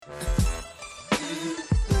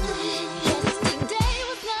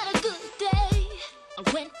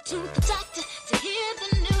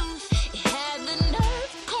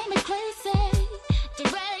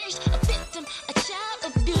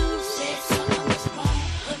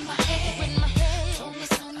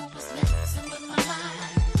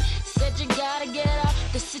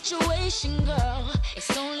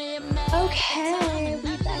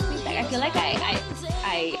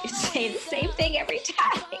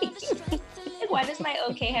why does my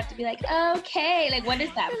okay have to be like, okay? Like, what is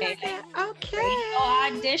that, babe? Okay. Radio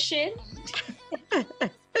audition?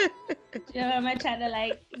 You know, am I trying to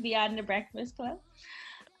like be on the Breakfast Club?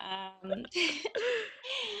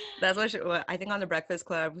 That's what I think on the Breakfast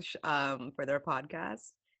Club for their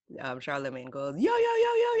podcast. Charlemagne goes yo yo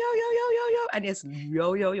yo yo yo yo yo yo yo, and his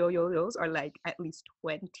yo yo yo yo yo's are like at least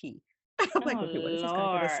 20. I'm like, okay, when is this guy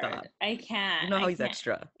gonna stop? I can't. You know how he's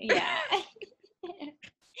extra. Yeah.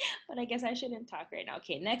 But I guess I shouldn't talk right now.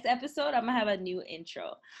 Okay, next episode I'm gonna have a new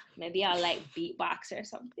intro. Maybe I'll like beatbox or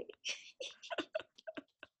something.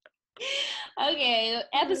 Okay,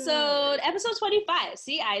 episode 25.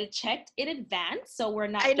 See, I checked in advance, so we're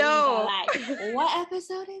not. I know. Like, what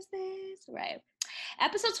episode is this? Right.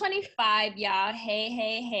 Episode 25, y'all.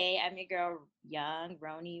 Hey. I'm your girl, Young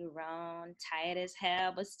Roni Roan, tired as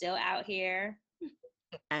hell, but still out here.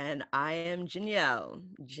 And I am Janelle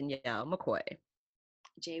McCoy.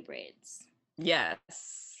 J Braids.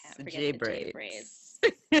 Yes. J Braids.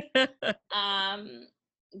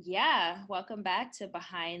 Yeah, welcome back to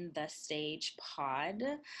Behind the Stage Pod.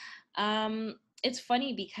 It's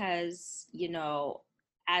funny because, you know,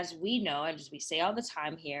 as we know, and as we say all the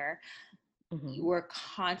time here, we're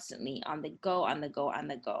constantly on the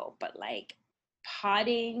go. But like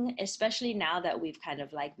podding, especially now that we've kind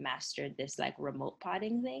of like mastered this like remote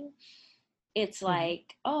podding thing, it's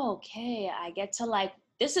like, oh, okay, I get to like,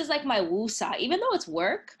 this is like my woosah. Even though it's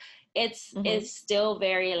work, it's still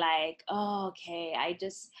very like, oh, okay, I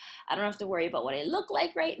don't have to worry about what I look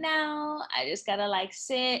like right now. I just gotta like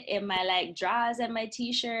sit in my like drawers and my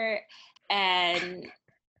t-shirt and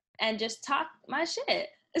just talk my shit.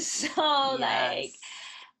 So like,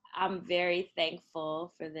 I'm very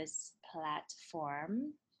thankful for this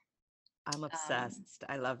platform. I'm obsessed.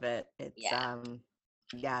 I love it. It's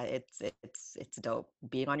it's dope.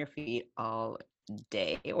 Being on your feet all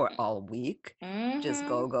day or all week, just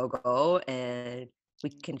go, and we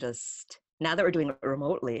can just, now that we're doing it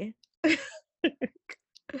remotely, it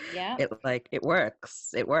works.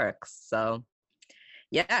 So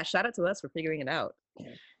yeah, shout out to us for figuring it out.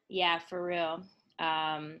 Yeah, for real.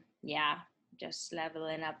 Just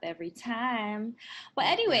leveling up every time. Well,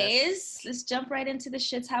 anyways, let's jump right into the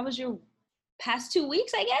shits. How was your past 2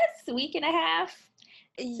 weeks, I guess? A week and a half?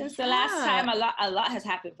 Since the last time, a lot has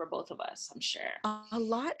happened for both of us, I'm sure. A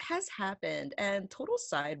lot has happened. And total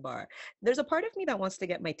sidebar, there's a part of me that wants to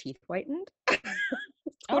get my teeth whitened.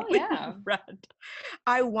 Totally yeah. Rad.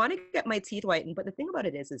 I want to get my teeth whitened, but the thing about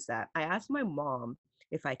it is that I asked my mom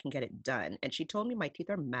if I can get it done, and she told me my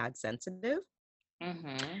teeth are mad sensitive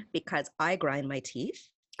because I grind my teeth.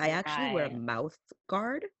 I actually wear a mouth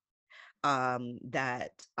guard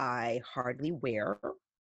that I hardly wear.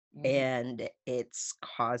 And it's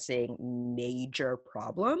causing major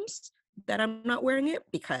problems that I'm not wearing it,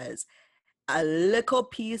 because a little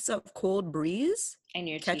piece of cold breeze and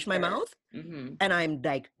your catch my mouth and I'm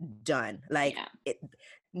like done. Like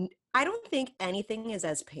I don't think anything is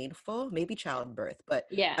as painful, maybe childbirth, but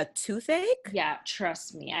a toothache. Yeah,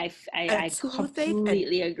 trust me. I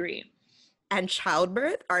completely agree. And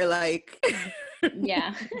childbirth are like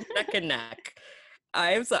neck and neck.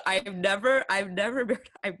 I've never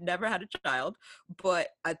had a child, but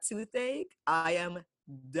a toothache, I am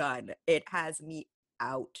done. It has me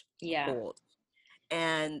out cold.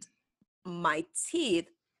 And my teeth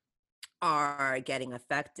are getting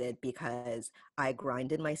affected because I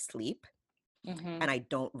grind in my sleep and I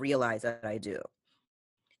don't realize that I do.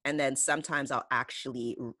 And then sometimes I'll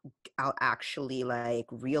actually like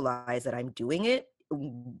realize that I'm doing it,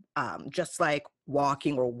 just like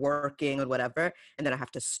walking or working or whatever, and then I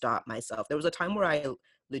have to stop myself. There was a time where I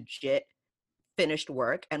legit finished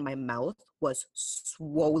work and my mouth was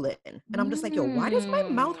swollen, and I'm just like, yo, why does my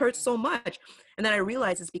mouth hurt so much? And then I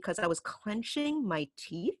realized it's because I was clenching my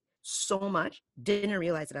teeth so much, didn't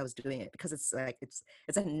realize that I was doing it, because it's like it's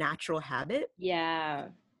a natural habit.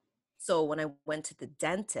 So when I went to the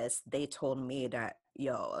dentist, they told me that,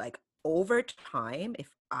 yo, like over time, if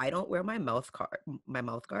I don't wear my mouth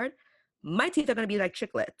guard, my teeth are going to be like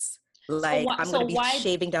chiclets. Like I'm going to be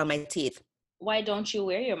shaving down my teeth. Why don't you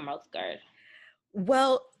wear your mouth guard?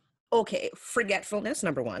 Well, okay, forgetfulness,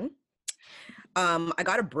 number one. I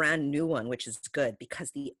got a brand new one, which is good,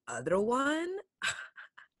 because the other one,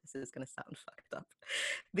 this is going to sound fucked up.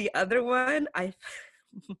 The other one,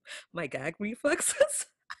 my gag reflexes.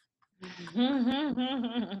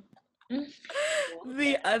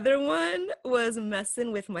 The other one was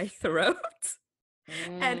messing with my throat.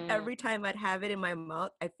 And every time I'd have it in my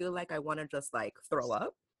mouth, I feel like I want to just like throw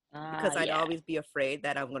up, because I'd always be afraid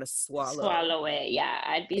that I'm going to swallow it. Yeah,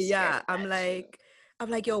 I'd be scared. I'm like,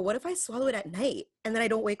 yo, what if I swallow it at night and then I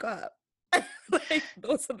don't wake up? Like,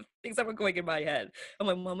 those are the things that were going in my head. And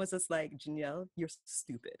my mom was just like, Janelle, you're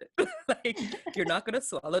stupid. Like, you're not going to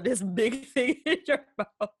swallow this big thing in your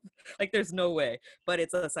mouth. Like, there's no way. But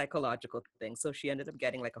it's a psychological thing. So she ended up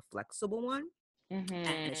getting like a flexible one. And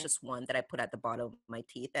it's just one that I put at the bottom of my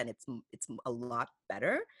teeth, and it's a lot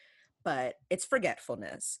better. But it's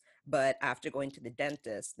forgetfulness. But after going to the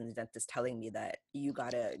dentist, and the dentist telling me that you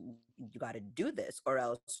gotta do this, or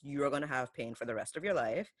else you're gonna have pain for the rest of your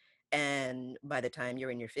life, and by the time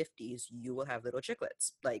you're in your 50s, you will have little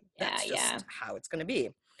chiclets. Like, that's just how it's gonna be.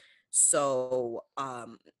 So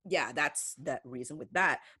yeah, that's that reason with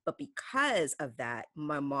that. But because of that,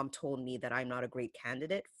 my mom told me that I'm not a great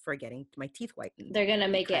candidate for getting my teeth whitened. They're gonna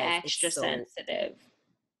make it extra sensitive.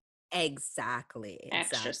 Exactly.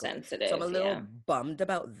 Extra sensitive. So I'm a little bummed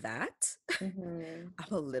about that. I'm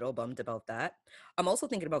a little bummed about that. I'm also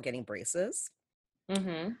thinking about getting braces.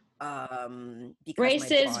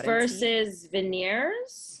 Braces versus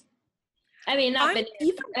veneers. I mean, not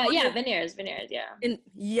veneers. Veneers.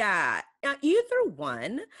 Yeah. Either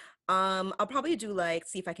one. I'll probably do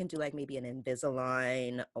see if I can do maybe an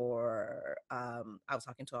Invisalign, or I was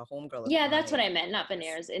talking to a homegirl of mine. That's what I meant, not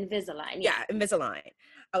veneers, Invisalign. Yeah, Invisalign.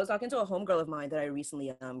 I was talking to a homegirl of mine that I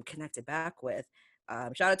recently connected back with.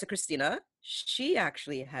 Shout out to Christina. She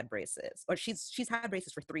actually had braces, or she's had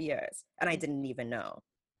braces for 3 years, and I didn't even know.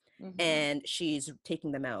 And she's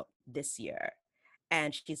taking them out this year.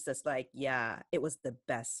 And she's just like, yeah, it was the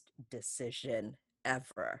best decision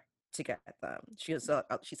ever to get them. She said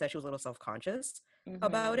she was a little self-conscious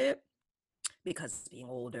about it, because being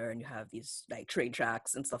older and you have these trade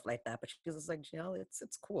tracks and stuff like that. But she was just like, Jill,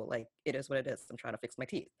 it's cool. Like, it is what it is. I'm trying to fix my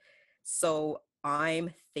teeth. So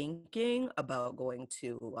I'm thinking about going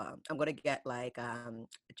to, I'm going to get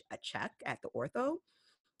a check at the ortho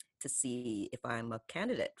to see if I'm a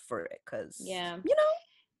candidate for it. Cause why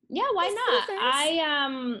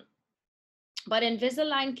not? But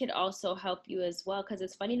Invisalign could also help you as well, because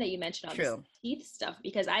it's funny that you mentioned all this teeth stuff,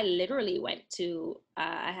 because I literally went to,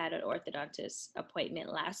 I had an orthodontist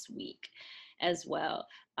appointment last week as well,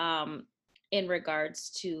 in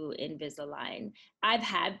regards to Invisalign. I've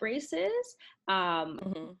had braces,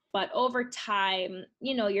 but over time,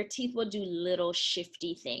 your teeth will do little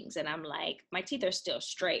shifty things. And I'm like, my teeth are still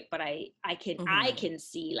straight, but I can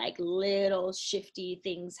see little shifty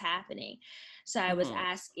things happening. So I was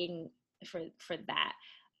asking for that.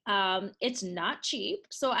 It's not cheap.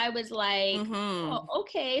 So I was like, oh,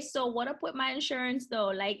 okay, so what up with my insurance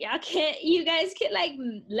though? You guys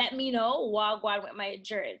can let me know while going with my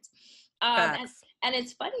insurance. And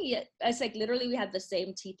it's funny, it's literally we had the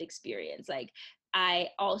same teeth experience. I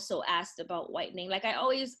also asked about whitening. I've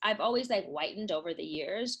always whitened over the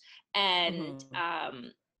years, and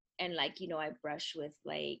I brush with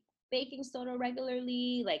baking soda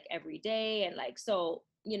regularly, every day, and so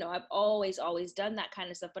I've always done that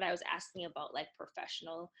kind of stuff. But I was asking about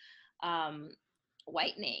professional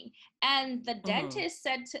whitening, and the dentist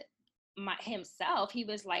said to himself, he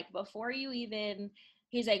was like, before you even,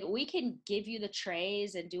 he's like, we can give you the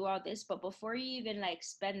trays and do all this, but before you even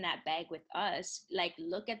spend that bag with us,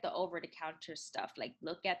 look at the over-the-counter stuff,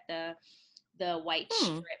 look at the white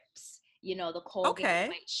strips, the Colgate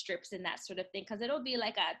white strips and that sort of thing, because it'll be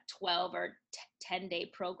a 12 or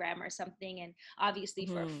 10-day program or something, and obviously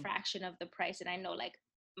for a fraction of the price. And I know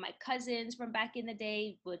my cousins from back in the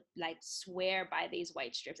day would swear by these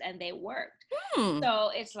white strips, and they worked.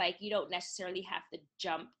 So it's you don't necessarily have to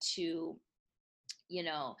jump to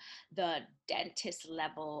the dentist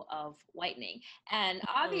level of whitening. And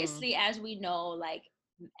obviously, as we know,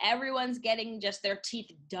 everyone's getting just their teeth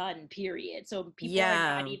done, period. So people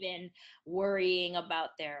are not even worrying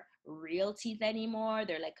about their real teeth anymore.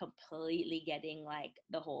 They're completely getting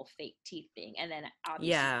the whole fake teeth thing. And then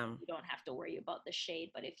obviously you don't have to worry about the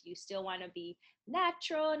shade. But if you still want to be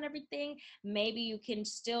natural and everything, maybe you can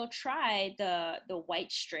still try the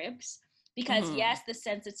white strips, because yes, the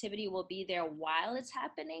sensitivity will be there while it's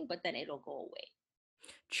happening, but then it'll go away.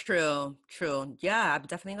 True. Yeah, I'm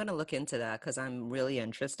definitely going to look into that, because I'm really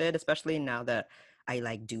interested, especially now that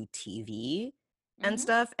I do TV and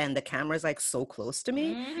stuff, and the camera's so close to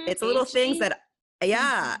me. It's little things that,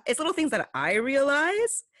 it's little things that I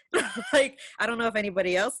realize. I don't know if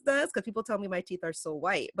anybody else does, because people tell me my teeth are so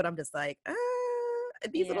white, but I'm just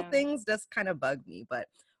these little things just kind of bug me. But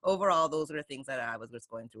overall, those are the things that I was just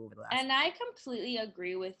going through over the last. And I completely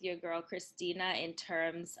agree with your girl, Christina, in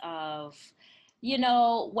terms of,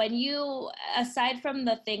 when you, aside from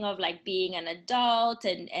the thing of being an adult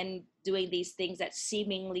and doing these things that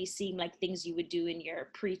seemingly seem like things you would do in your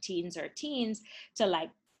preteens or teens, to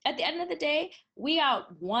at the end of the day, we are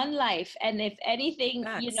one life. And if anything,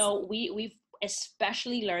 Facts. we've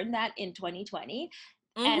especially learned that in 2020.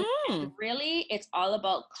 And Mm-hmm. really, it's all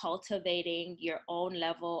about cultivating your own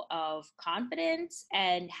level of confidence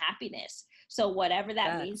and happiness. So whatever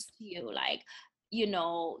that means Facts. to you, like,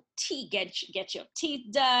 get your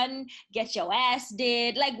teeth done, get your ass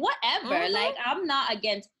did, like whatever. Like, Mm-hmm. I'm not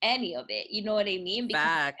against any of it. You know what I mean? Because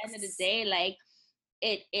at the end of the Facts. day, like,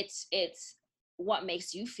 it's what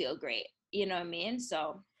makes you feel great. You know what I mean?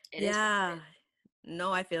 So it is what it Yeah. is.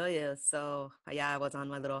 No, I feel you. So yeah, I was on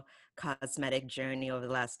my little cosmetic journey over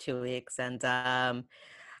the last 2 weeks. And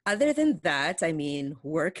other than that, I mean,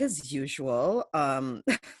 work as usual.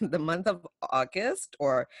 The month of August,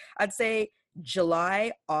 or I'd say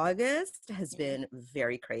July, August has Yeah. been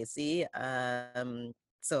very crazy.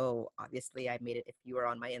 So obviously I made it, if you were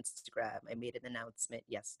on my Instagram, I made an announcement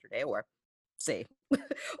yesterday, or say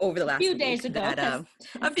over the A last few days week, ago, that because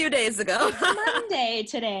a few days ago. it's Monday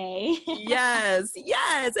today. Yes,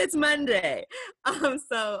 yes, it's Monday.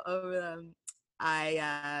 So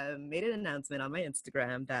I made an announcement on my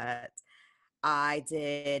Instagram that I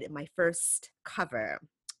did my first cover.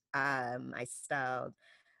 I styled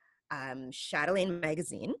Chatelaine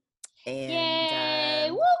magazine, and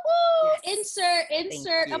Yay! Woo woo! yes, thank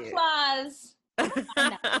Insert you. applause. I'm a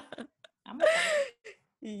fan now. I'm a fan.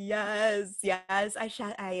 Yes, yes.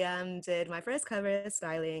 I did my first cover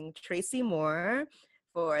styling Tracy Moore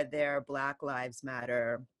for their Black Lives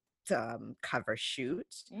Matter cover shoot.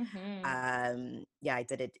 Mm-hmm. Yeah, I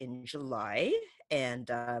did it in July, and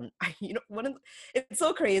it's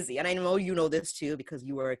so crazy, and I know you know this too because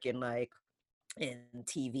you work in like in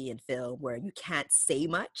TV and film where you can't say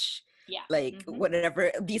much. Yeah. Like Mm-hmm.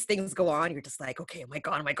 whenever these things go on, you're just like, okay, oh my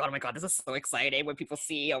god, oh my god, oh my god, this is so exciting when people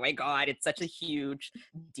see, oh my god, it's such a huge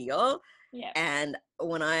deal. Yeah. And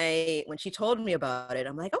when she told me about it,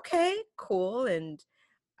 I'm like, okay, cool. And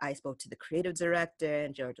I spoke to the creative director,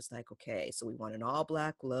 and they were just like, okay, so we want an all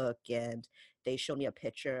black look. And they showed me a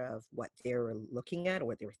picture of what they were looking at or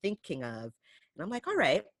what they were thinking of. And I'm like, all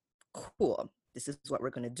right, cool. This is what we're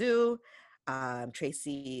going to do.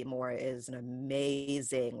 Tracy Moore is an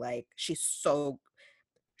amazing, like, she's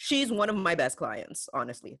one of my best clients,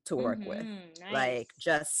 honestly, to work with. Mm-hmm. Like, Nice.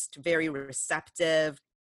 just very receptive.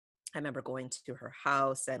 I remember going to her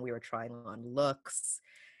house and we were trying on looks.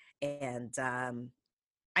 And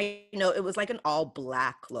I know it was like an all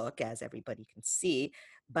black look, as everybody can see.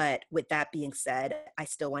 But with that being said, I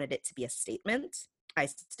still wanted it to be a statement. I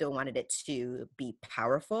still wanted it to be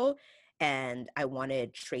powerful. And I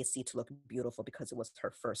wanted Tracy to look beautiful because it was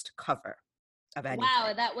her first cover of Wow,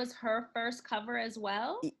 anything. that was her first cover as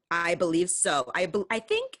well. I believe so. I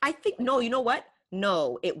think, no, you know what?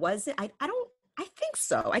 No, it wasn't. I don't, I think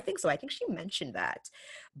so. I think so. I think she mentioned that.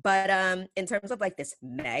 But in terms of like this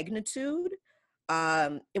magnitude,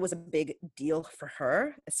 it was a big deal for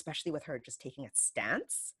her, especially with her just taking a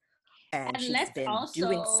stance, and And she's let's been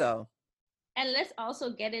doing also so. and let's also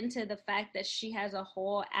get into the fact that she has a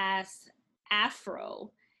whole ass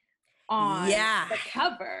afro on Yeah. the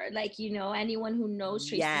cover. Like, anyone who knows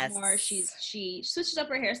Tracy Moore, Yes. she switches up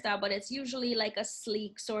her hairstyle, but it's usually like a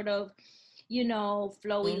sleek sort of,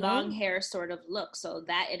 flowy long Mm-hmm. hair sort of look. So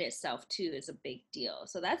that in itself too is a big deal.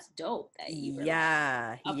 So that's dope that you were like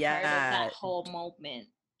Yeah. a part of that Yeah. whole moment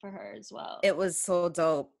for her as well. It was so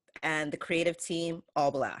dope. And the creative team,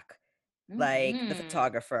 all black. Like the Mm-hmm.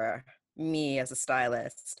 photographer, me as a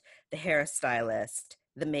stylist, the hairstylist,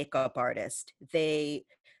 the makeup artist.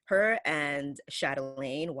 Her and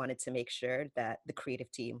Chatelaine wanted to make sure that the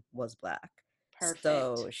creative team was black. Perfect.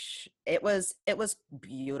 So it was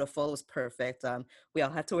beautiful. It was perfect. We all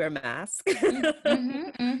had to wear masks Mm-hmm.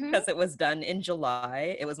 Mm-hmm. because it was done in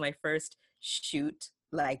July. It was my first shoot,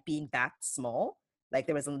 like being that small. Like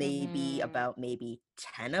there was Mm-hmm. maybe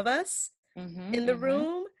 10 of us Mm-hmm. in the Mm-hmm.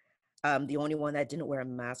 room. The only one that didn't wear a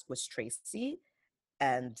mask was Tracy.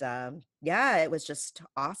 And yeah, it was just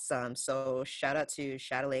awesome. So shout out to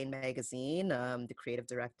Chatelaine Magazine, the creative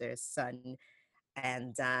director's son,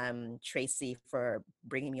 and Tracy for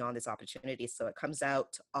bringing me on this opportunity. So it comes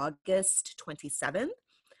out August 27th,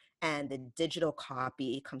 and the digital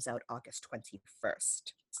copy comes out August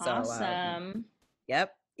 21st. So Awesome.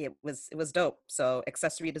 yep, it was dope. So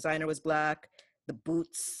accessory designer was black. The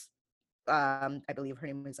boots, I believe her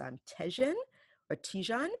name was Tejan or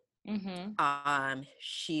Tijan. Mm-hmm.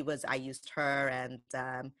 I used her, and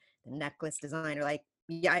the necklace designer. Like,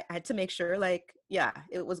 yeah, I had to make sure, like, yeah,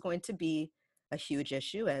 it was going to be a huge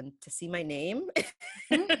issue, and to see my name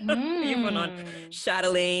even on Mm-hmm.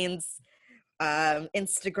 Chatelaine's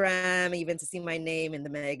Instagram, even to see my name in the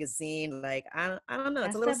magazine. Like, I don't know.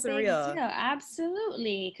 It's a That's little a big surreal. deal.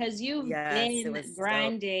 Absolutely. Because you've Yes, it been was dope.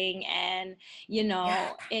 grinding and,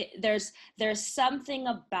 Yeah. there's something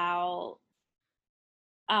about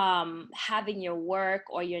having your work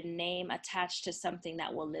or your name attached to something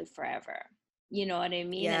that will live forever. You know what I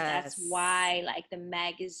mean? And that's Yes. why, like, the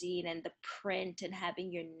magazine and the print and having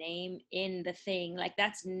your name in the thing, like,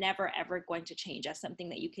 that's never ever going to change. That's something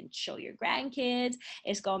that you can show your grandkids.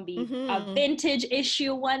 It's going to be a Mm-hmm. vintage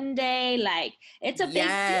issue one day. Like, it's a big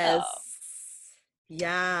deal. Yes.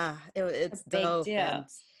 Yeah, A it's big dope. deal. And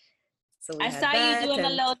so we I had saw you that. doing a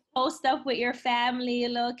And little toast up with your family, a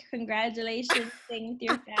little congratulations thing with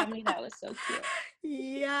your family. That was so cute.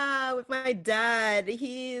 yeah, with my dad.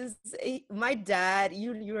 My dad.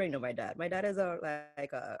 You already know my dad. My dad is a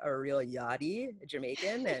real yachty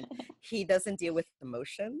Jamaican, and he doesn't deal with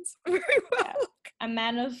emotions very Yeah. well. A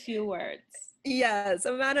man of few words. Yes,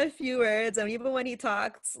 a man of few words, and even when he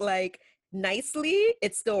talks like nicely,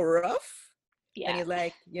 it's still rough. And Yeah. he's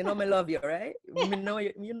like, you know, me love you, right? Me know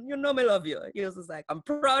you know me love you. He was just like, I'm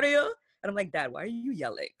proud of you. And I'm like, Dad, why are you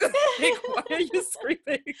yelling? Like, why are you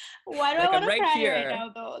screaming? Why do I Like, want I'm to right cry right here. now,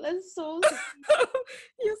 though? That's so sweet.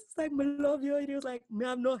 He was just like, me love you. And he was like, me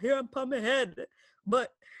have no hair upon my head.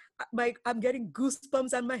 But I'm getting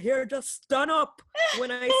goosebumps and my hair just stand up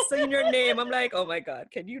when I sing your name. I'm like, oh my God,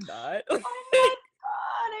 can you not? Oh my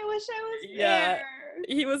God, I wish I was Yeah, there.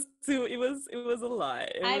 he was too, it was a lot.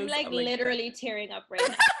 I'm like I'm like, literally tearing up right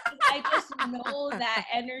now. I just know that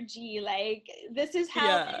energy. Like, this is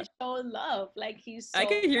how they yeah. show love. Like, he's I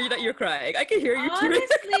can so hear you that you're crying. I can hear you tearing.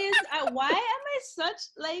 honestly, why am I such,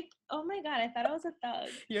 like, oh my God, I thought I was a thug.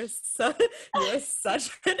 You're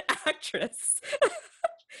such an actress.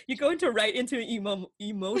 You go into right into an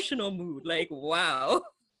emotional mood. Like, wow.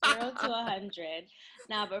 0 to 100.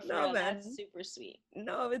 Nah, but for No, real, that's man. super sweet.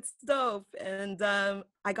 No, it's dope. And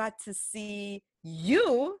I got to see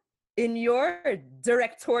you in your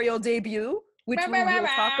directorial debut, which Rah, we rah, rah, will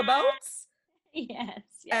talk about. rah. Yes,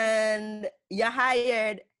 yes. And you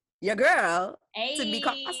hired your girl to be Hey,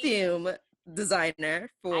 costume designer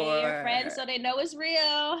I get your for friends so they know it's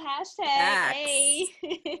real. Hashtag, hey.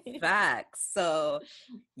 Facts. Facts. So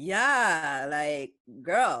yeah, like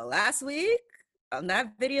girl, last week on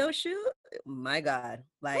that video shoot, my God,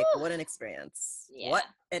 like Whew. what an experience. Yeah, What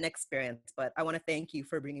an experience. But I want to thank you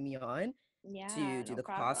for bringing me on yeah, to do no the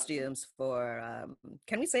problem. costumes for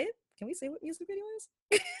can we say it? Can we say what music video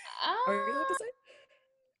is? Are we allowed to Uh, say?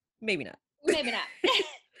 Maybe not. maybe not.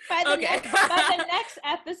 by the Okay. next by the next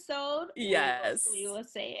episode, we Yes. will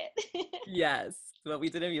say it. Yes. Well, we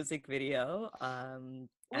did a music video.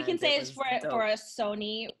 We can And say it it's was for dope. a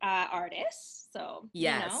Sony artist, so you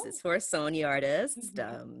Yes, know. it's for a Sony artist.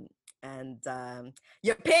 Mhm. And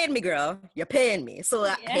you're paying me, girl. You're paying me. So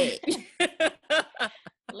Yeah. hey.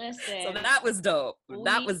 So Listen, that was dope.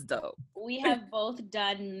 That we was dope. we have both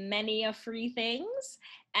done many a free things,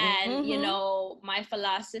 and Mm-hmm. my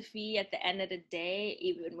philosophy at the end of the day,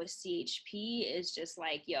 even with CHP, is just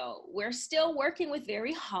like, yo, we're still working with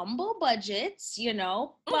very humble budgets,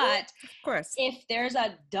 Mm-hmm. but Of course. if there's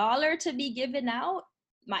a dollar to be given out,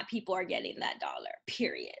 my people are getting that dollar,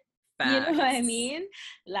 period. You know what I Facts. mean?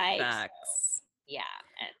 Like, so, Facts. yeah.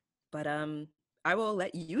 And But I will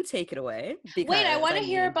let you take it away wait, I because want I to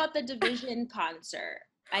hear mean, about the Division concert.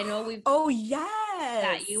 I know we've oh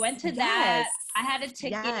that yes. you went to that. Yes. I had a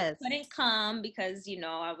ticket, Yes. couldn't come because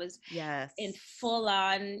I was in Yes. full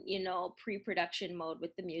on pre-production mode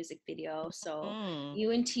with the music video. So Mm.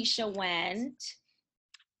 you and Tisha went.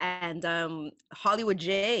 And Hollywood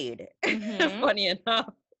Jade, Mm-hmm. funny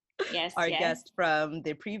enough, Yes, our yes. guest from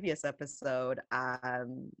the previous episode,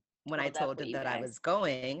 when I Pulled up told with him you that I guys. was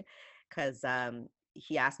going, because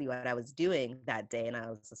he asked me what I was doing that day, and I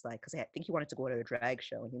was just like, because I think he wanted to go to a drag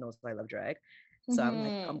show, and he knows I love drag. So I'm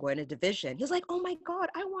like, I'm Mm-hmm. going to Division. He's like, oh my God,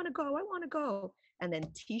 I want to go. I want to go. And then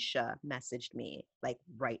Tisha messaged me like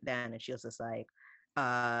right then, and she was just like,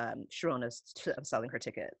 Sharona's selling her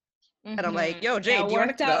ticket. And I'm Mm-hmm. like, yo, Jade, Now do you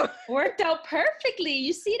want to go? worked out perfectly.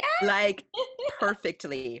 You see Like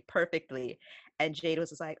perfectly. And Jade was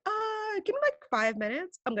just like, give me like 5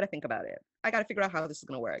 minutes. I'm gonna think about it. I gotta figure out how this is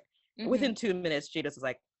gonna work. that? Within 2 minutes, Jade was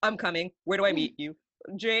like, I'm coming. Where do I meet you?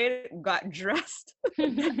 Jade got dressed,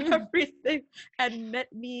 Mm-hmm. everything, and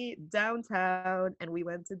met me downtown. And we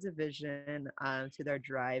went to Division to their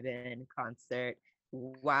drive-in concert.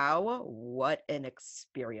 Wow, what an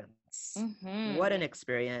experience. What an Mm-hmm.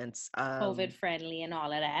 experience. COVID friendly and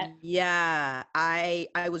all of that. Yeah, I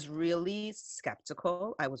was really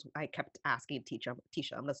skeptical. I kept asking Tisha,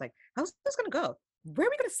 I'm just like, how's this gonna go? Where are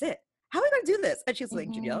we gonna sit? how am I gonna do this? And she's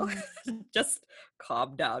like, Janelle, Mhm. just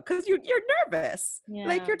calm down, because you're nervous.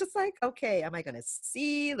 Like, Yeah. you're just like, okay, am I gonna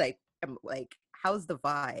see? Like, how's the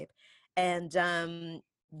vibe? And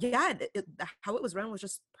yeah, how it was run was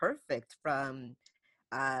just perfect. From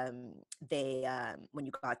they when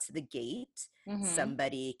you got to the gate, Mhm.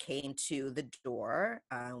 somebody came to the door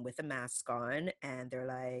with a mask on, and they're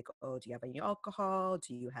like, oh, do you have any alcohol?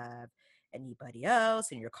 Do you have anybody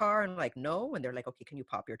else in your car? And I'm like, no. And they're like, okay, can you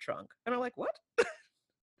pop your trunk? And I'm like, what?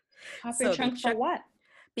 Pop your So they trunk for checked, what?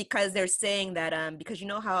 because they're saying that because you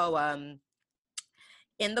know how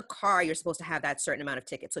in the car you're supposed to have that certain amount of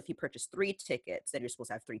tickets. So if you purchase 3 tickets, then you're supposed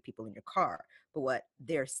to have 3 people in your car. But what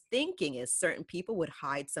they're thinking is certain people would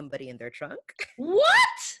hide somebody in their trunk.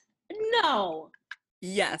 What? No.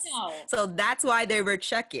 Yes. No. So that's why they were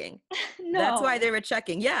checking. That's why No. they were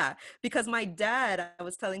checking. Yeah. Because my dad, I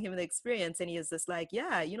was telling him the experience, and he was just like,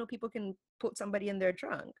 yeah, people can put somebody in their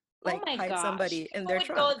trunk, Oh like my hide gosh. somebody in People their would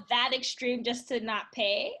trunk. go that extreme just to not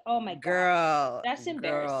pay? Oh my gosh. Girl, That's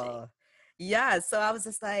embarrassing. girl. Yeah. So I was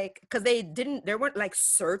just like, because they weren't like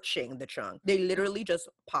searching the trunk. They literally just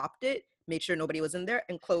popped it, made sure nobody was in there,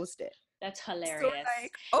 and closed it. That's So we're hilarious.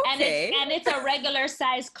 like, And it's okay. and it's a regular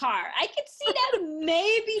size car. I could see them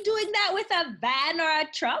maybe doing that with a van or a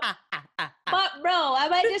truck. But bro, I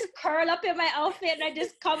might just curl up in my outfit and I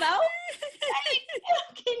just come out.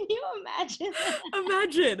 Like, can you imagine?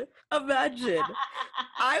 Imagine, imagine.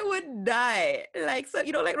 I would die. Like, so,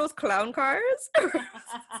 like those clown cars?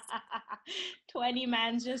 20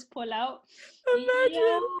 mans just pull out. Yo,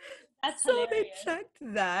 Imagine. that's So they hilarious. checked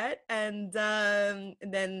that, and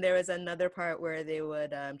then there was another part where they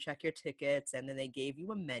would check your tickets, and then they gave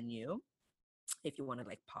you a menu if you wanted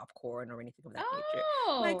like popcorn or anything of that nature,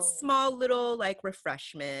 like Oh, small little like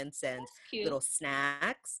refreshments and that's cute. little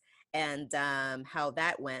snacks. And how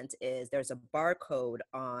that went is there's a barcode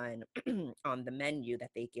on on the menu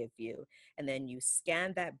that they give you, and then you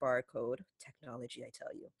scan that barcode. Technology, I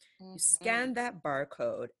tell you. You Mhm. scan that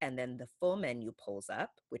barcode, and then the full menu pulls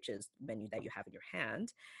up, which is the menu that you have in your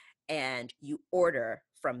hand, and you order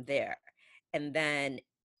from there. And then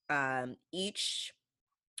each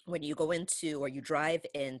when you go into or you drive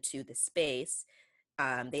into the space,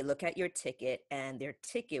 they look at your ticket, and their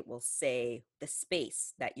ticket will say the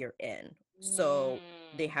space that you're in. So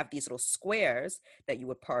they Mm. have these little squares that you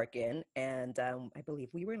would park in. And I believe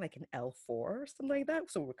we were in like an L4 or something like that.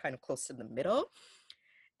 So we're kind of close to the middle.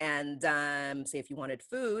 And say if you wanted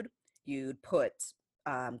food, you'd put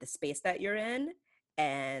the space that you're in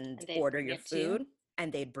and And they'd order bring your it to you. food,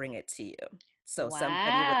 and they'd bring it to you. So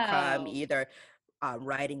somebody would come Wow. either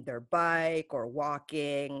riding their bike or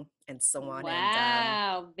walking and so on. And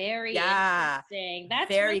Wow, very yeah, interesting. That's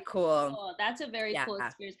very really cool. cool. That's a very Yeah. cool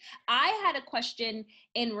experience. I had a question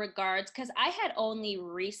in regards because I had only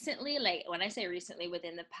recently, like when I say recently,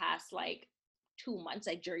 within the past like 2 months,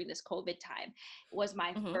 like during this COVID time, was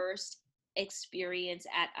my Hmm. first experience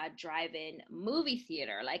at a drive-in movie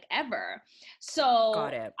theater, like ever. So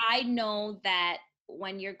Got it. I know that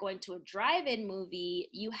when you're going to a drive-in movie,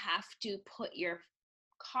 you have to put your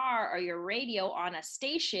car or your radio on a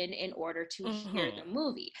station in order to hear Hmm. the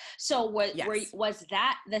movie. So Yes. was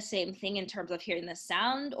that the same thing in terms of hearing the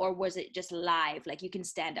sound, or was it just live, like you can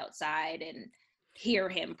stand outside and hear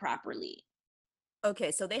him properly?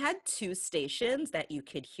 Okay, so they had 2 stations that you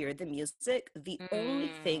could hear the music. The only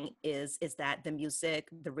thing Mm. is that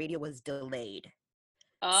the radio was delayed.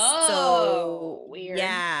 So Oh, weird.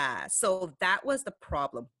 yeah, so that was the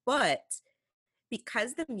problem. But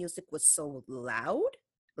because the music was so loud,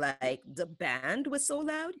 like the band was so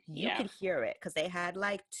loud, you Yeah. could hear it because they had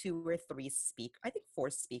like 2 or 3 I think 4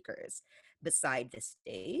 speakers beside the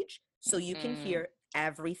stage. So you can Mm. hear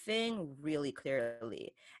everything really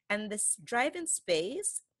clearly. And this drive-in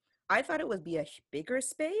space, I thought it would be a bigger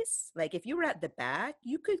space. Like if you were at the back,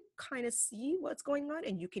 you could kind of see what's going on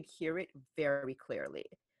and you could hear it very clearly.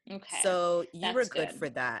 Okay, So you were that's good good. for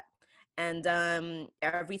that. And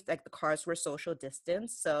like the cars were social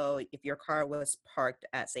distance. So if your car was parked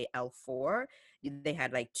at say L4, they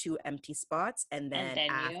had like 2 empty spots, and And then then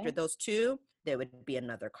after you, those two, there would be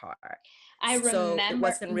another car. I So it remember.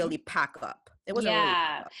 wasn't Mhm. really pack up. It wasn't really pack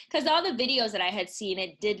Yeah, up. because all the videos that I had seen,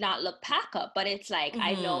 it did not look pack up, but it's like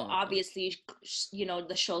I know Hmm. obviously,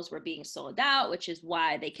 the shows were being sold out, which is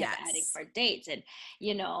why they kept adding Yes, more dates, and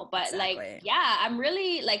but like exactly. yeah, I'm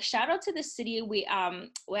really like shout out to the city.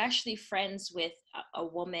 We're actually friends with a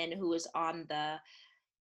woman who is on the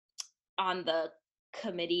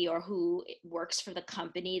committee or who works for the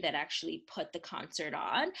company that actually put the concert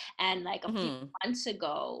on, and like a few Hmm. months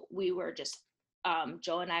ago we were just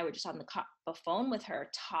Joe and I were just on the phone with her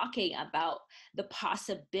talking about the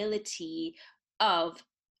possibility of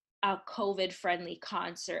a COVID friendly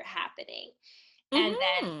concert happening. And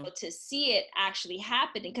then Mm-hmm. to see it actually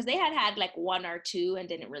happening, because they had like one or two and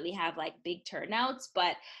didn't really have like big turnouts,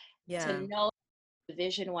 but Yeah. to know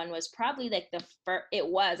Division One was probably like the first, it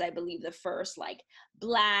was, I believe, the first like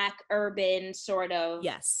Black urban sort of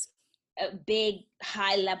Yes. big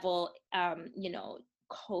high level,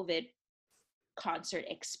 COVID concert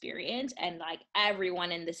experience, and like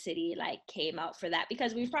everyone in the city like came out for that,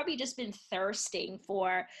 because we've probably just been thirsting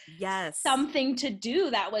for Yes. something to do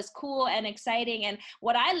that was cool and exciting. And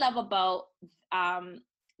what I love about um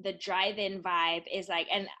the drive-in vibe is like,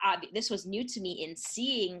 and this was new to me in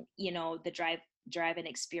seeing, the drive-in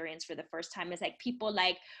experience for the first time, is like people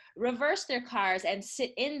like reverse their cars and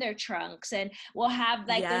sit in their trunks, and will have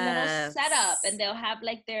like their little setup, and Yes. they'll have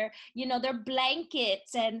like their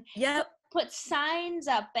blankets, and Yep. put signs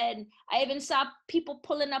up. And I even saw people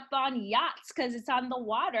pulling up on yachts because it's on the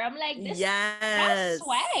water. I'm like, that's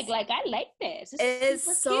swag. Yes. Like, I like this. This is It is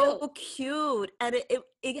super cute. so cute. And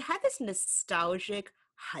it had this nostalgic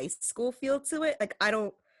high school feel to it. Like I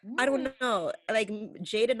don't Mm. know. Like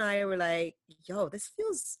Jade and I were like, yo, this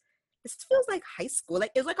feels like high school.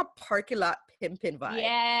 Like it was like a parking lot pimpin' vibe. Like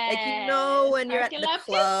Yes. when you're at Parking the lot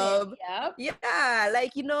pimping. club. Yep. Yeah,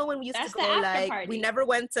 like when we used to That's the go, after like we party. never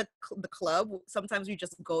went to the club. Sometimes we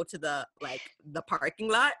just go to the parking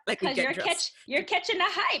lot. Like we Because get dressed. you're catching the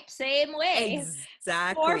hype same way.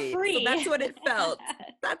 For Exactly. So that's free. what it felt.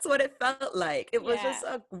 That's what it felt like. It was Yeah. just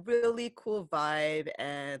a really cool vibe.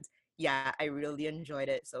 And yeah, I really enjoyed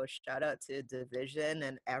it. So shout out to Division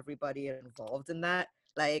and everybody involved in that.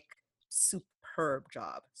 Like, superb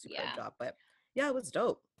job. Superb Yeah. job. But yeah, it was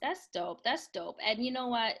dope. That's dope. That's dope. And you know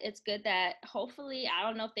what? It's good that hopefully, I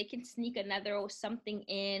don't know if they can sneak another or something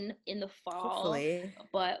in the fall, Hopefully.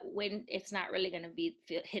 but when it's not really going to be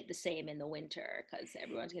hit the same in the winter, because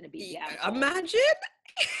everyone's going to be damn cold. Imagine.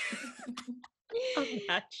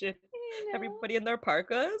 Imagine You know? everybody in their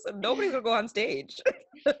parkas and nobody's gonna go on stage.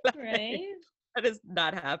 Like, Right? that is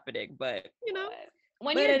not happening, but But But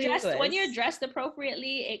when you're anyways, dressed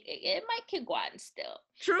appropriately, it might kick on still.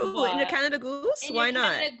 true. In your But Canada Goose, in your why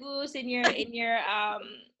not? Canada Goose, in your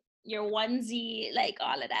onesie, like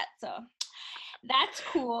all of that. So that's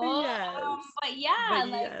cool. Yes. But yeah, But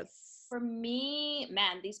like yes. for me,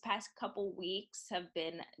 man, these past couple weeks have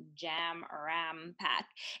been jam ram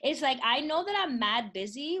packed. It's like I know that I'm mad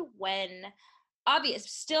busy when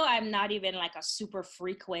still I'm not even like a super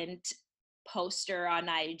frequent poster on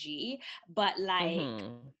IG, but like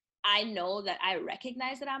Mm-hmm. I know that I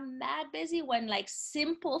recognize that I'm mad busy when like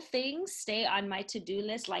simple things stay on my to-do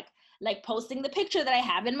list, like posting the picture that I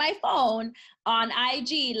have in my phone on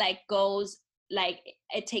IG, like goes like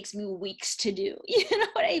it takes me weeks to do. You know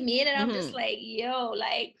what I mean? And I'm just Mm-hmm. like, yo,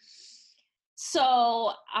 like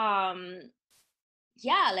so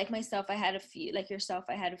yeah, like myself, I had a few, like yourself,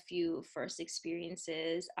 I had a few first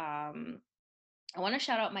experiences. I want to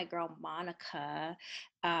shout out my girl Monica,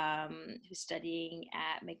 who's studying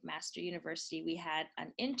at McMaster University. We had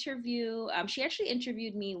an interview. She actually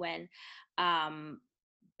interviewed me when um,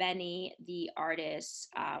 Benny, the artist,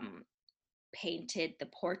 painted the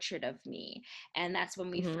portrait of me, and that's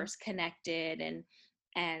when we Mm-hmm. first connected, and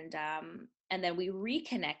then we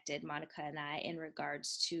reconnected, Monica and I, in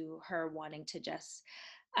regards to her wanting to just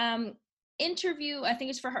um, interview, I think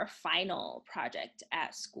it's for her final project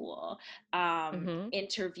at school, Mm-hmm.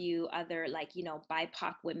 interview other like,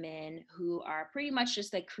 BIPOC women who are pretty much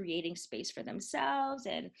just like creating space for themselves,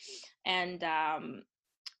 and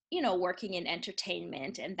working in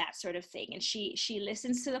entertainment and that sort of thing. And she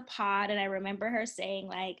listens to the pod, and I remember her saying,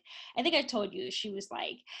 like, I think I told you, she was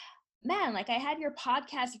like, man, like I had your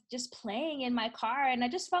podcast just playing in my car, and I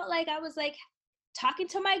just felt like I was like talking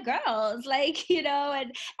to my girls, like,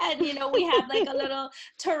 and we had like a little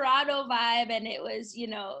Toronto vibe, and it was,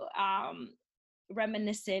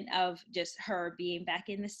 reminiscent of just her being back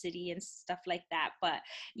in the city and stuff like that. But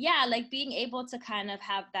yeah, like being able to kind of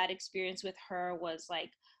have that experience with her was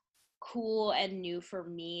like cool and new for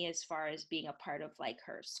me, as far as being a part of like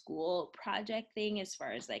her school project thing, as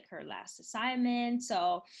far as like her last assignment.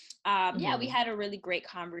 So yeah, we Mm-hmm. had a really great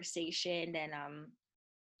conversation, and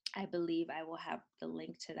I believe I will have the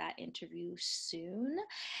link to that interview soon.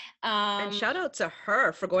 And um shout out to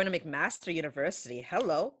her for going to McMaster University.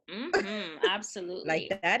 Hello. Like Absolutely.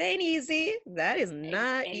 that ain't easy. That is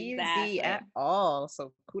not easy Exactly. at all.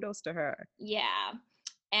 So kudos to her. Yeah.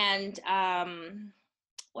 And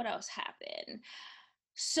what else happened?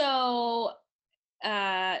 So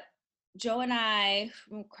Joe and I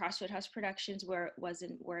from CrossFit House Productions where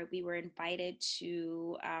we were invited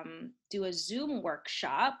to do a Zoom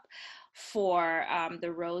workshop for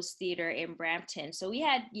the Rose Theater in Brampton. So we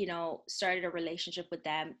had, started a relationship with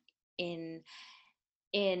them in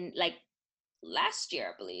like last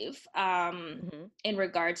year, I believe, in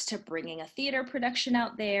regards to bringing a theater production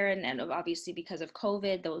out there. And obviously because of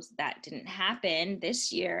COVID, that didn't happen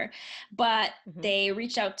this year, but they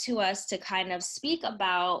reached out to us to kind of speak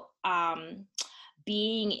about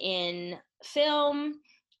being in film,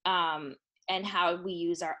 and how we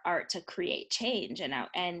use our art to create change.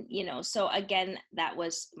 And so again, that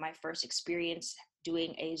was my first experience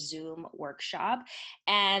doing a Zoom workshop.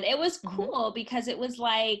 And it was cool because it was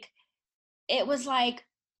like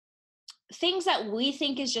things that we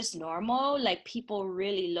think is just normal, like people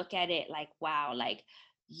really look at it like, wow, like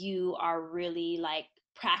you are really like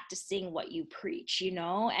practicing what you preach,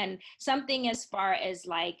 and something as far as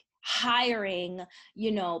like hiring,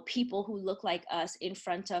 people who look like us in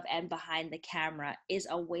front of and behind the camera is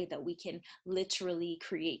a way that we can literally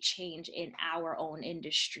create change in our own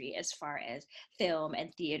industry as far as film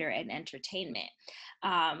and theater and entertainment.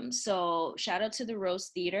 So shout out to the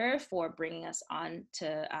Rose Theater for bringing us on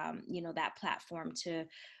to, that platform to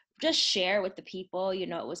just share with the people. It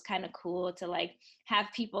was kind of cool to like have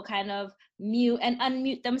people kind of mute and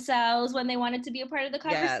unmute themselves when they wanted to be a part of the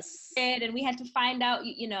conversation. Yes. And we had to find out,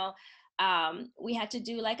 we had to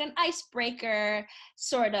do like an icebreaker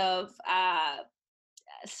sort of a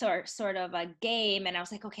game, and I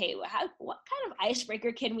was like, okay, what kind of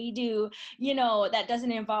icebreaker can we do, that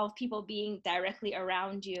doesn't involve people being directly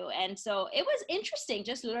around you? And so it was interesting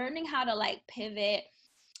just learning how to like pivot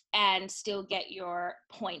and still get your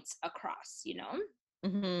points across.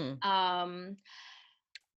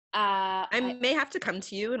 I may have to come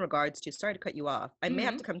to you in regards to, sorry to cut you off, I may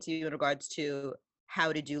have to come to you in regards to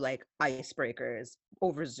how to do like icebreakers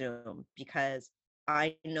over Zoom, because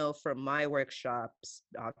I know from my workshops,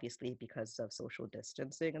 obviously because of social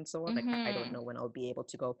distancing and so on, like I don't know when I'll be able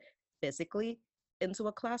to go physically into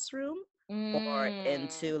a classroom or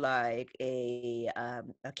into like a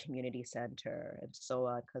community center and so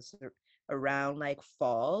on, because around like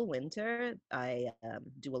fall, winter, I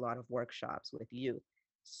do a lot of workshops with youth.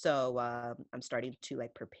 So I'm starting to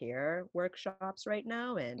like prepare workshops right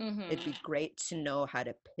now, and it'd be great to know how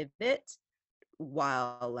to pivot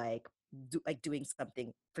while like doing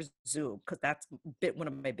something for Zoom, because that's been one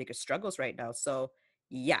of my biggest struggles right now. So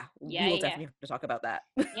yeah, we will definitely have to talk about that.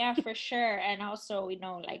 Yeah, for sure. And also,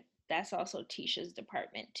 like that's also Tisha's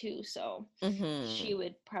department too, so she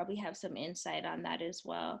would probably have some insight on that as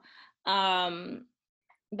well.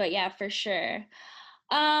 But yeah, for sure.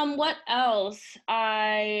 What else?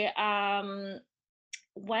 I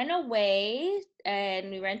went away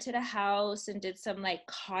and we rented a house and did some like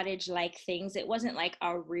cottage like things. It wasn't like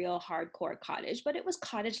a real hardcore cottage, but it was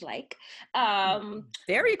cottage like.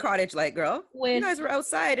 Very cottage like, girl. You guys were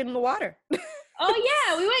outside in the water. Oh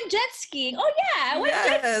yeah, we went jet skiing. Oh yeah, I went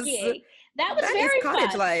jet skiing. That was very cottage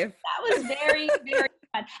fun. Life. That was very, very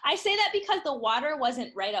fun. I say that because the water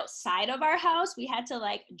wasn't right outside of our house. We had to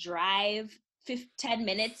like drive 10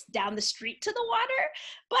 minutes down the street to the water,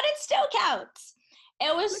 but it still counts.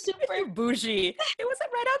 It was super bougie. It wasn't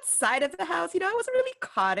right outside of the house, it wasn't really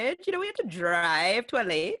cottage. We had to drive to a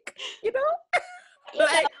lake,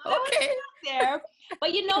 like, okay. There.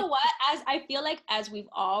 But you know what? As I feel like as we've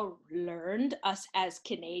all learned, us as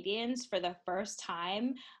Canadians, for the first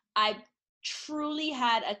time, I truly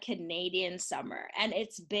had a Canadian summer, and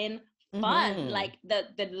it's been fun. Like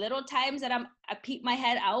the little times that I peek my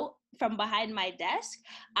head out from behind my desk,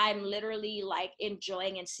 I'm literally like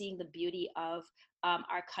enjoying and seeing the beauty of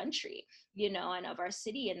our country, and of our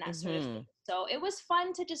city and that sort of thing. So it was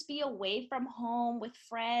fun to just be away from home with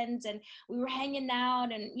friends, and we were hanging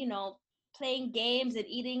out and playing games and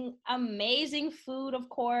eating amazing food, of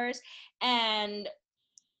course. And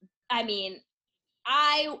I mean,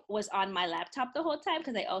 I was on my laptop the whole time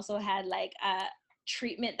because I also had like a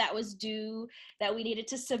treatment that was due that we needed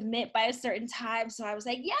to submit by a certain time. So I was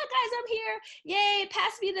like, yeah, guys, I'm here. Yay,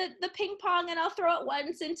 pass me the ping pong and I'll throw it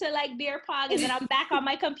once into like beer pong, and then I'm back on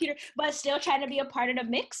my computer, but still trying to be a part of the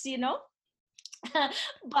mix,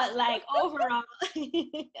 But like overall,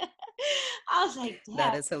 I was like, damn,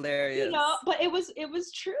 that is hilarious. But it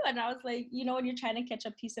was true. And I was like, when you're trying to catch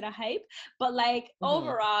a piece of the hype, but like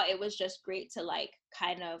overall, it was just great to like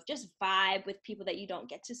kind of just vibe with people that you don't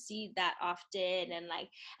get to see that often, and like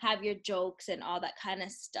have your jokes and all that kind of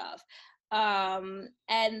stuff. And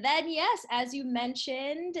then yes, as you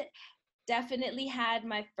mentioned, definitely had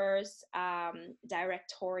my first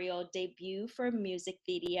directorial debut for a music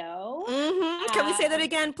video. Can we say that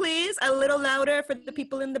again, please? A little louder for the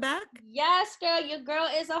people in the back. Yes, girl, your girl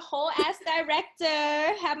is a whole ass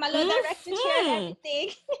director. Have my little director chair and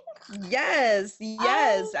everything. Yes,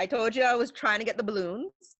 yes. I told you I was trying to get the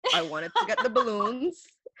balloons. I wanted to get the balloons.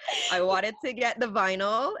 I wanted to get the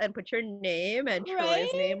vinyl and put your name and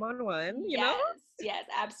Troy's name on one, you know? Yes,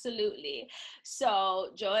 absolutely.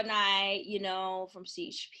 So Joe and I, you know, from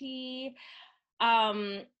CHP,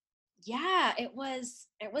 yeah, it was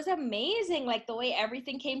amazing. Like the way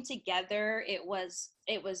everything came together, it was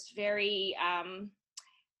very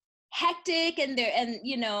hectic, and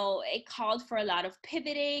you know, it called for a lot of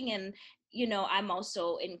pivoting, and you know, I'm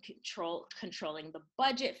also in controlling the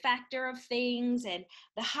budget factor of things and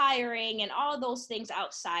the hiring and all those things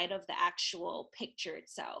outside of the actual picture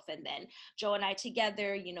itself. And then Joe and I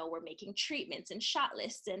together, you know, we're making treatments and shot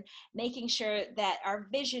lists and making sure that our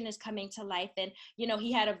vision is coming to life. And you know,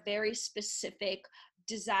 he had a very specific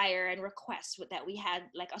desire and request with that we had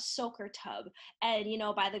like a soaker tub, and you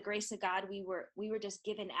know, by the grace of God, we were just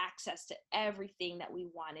given access to everything that we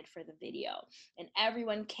wanted for the video. And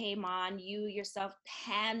everyone came on. You yourself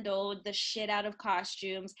handled the shit out of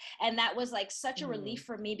costumes, and that was like such a relief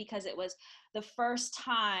for me, because it was the first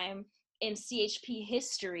time in CHP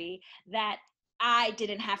history that I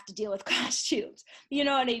didn't have to deal with costumes. You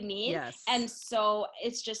know what I mean? Yes. And so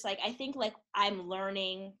it's just like, I think like I'm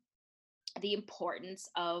learning the importance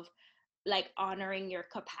of like honoring your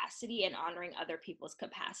capacity and honoring other people's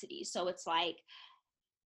capacity. So it's like,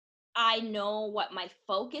 I know what my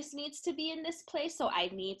focus needs to be in this place, so I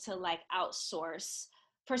need to like outsource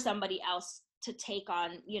for somebody else to take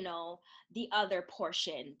on, you know, the other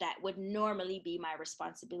portion that would normally be my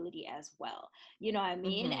responsibility as well. You know what I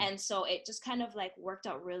mean? And so it just kind of like worked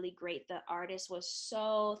out really great. The artist was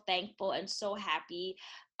so thankful and so happy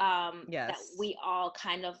that we all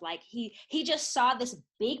kind of like, he just saw this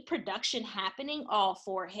big production happening all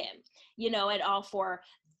for him, you know, and all for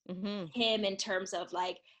him in terms of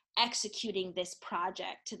like executing this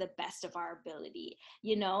project to the best of our ability,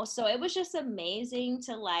 you know. So it was just amazing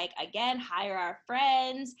to like, again, hire our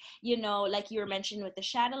friends, you know, like you were mentioning with the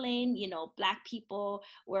Chatelaine, you know, Black people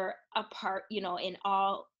were a part, you know, in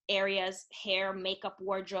all areas: hair, makeup,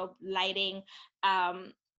 wardrobe, lighting,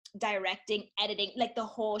 directing, editing, like the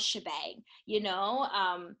whole shebang, you know.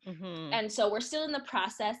 And so we're still in the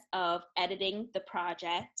process of editing the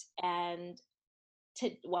project, and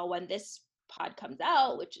when this pod comes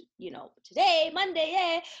out, which, you know, today,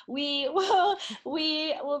 Monday, we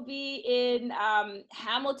will be in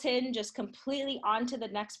Hamilton, just completely on to the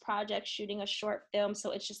next project, shooting a short film.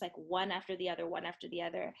 So it's just like one after the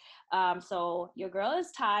other. So your girl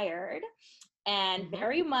is tired and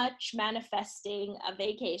very much manifesting a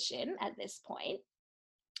vacation at this point.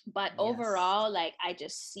 But overall, like, I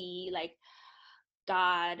just see like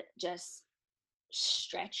God just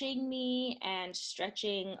stretching me and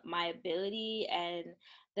stretching my ability, and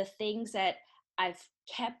the things that I've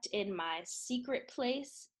kept in my secret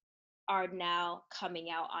place are now coming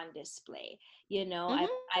out on display. You know,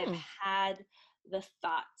 I've had the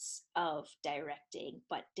thoughts of directing,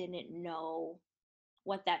 but didn't know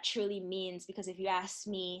what that truly means, because if you ask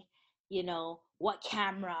me, you know, what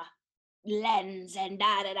camera, lens, and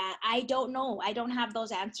da da da, I don't know. I don't have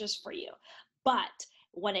those answers for you. But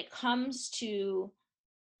when it comes to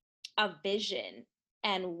a vision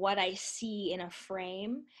and what I see in a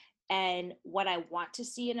frame and what I want to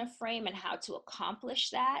see in a frame and how to accomplish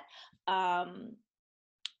that,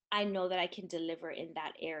 I know that I can deliver in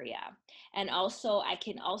that area. And also, I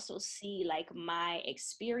can also see like my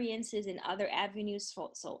experiences in other avenues.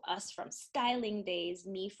 So us from styling days,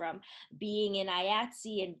 me from being in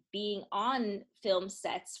IATSE and being on film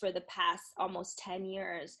sets for the past almost 10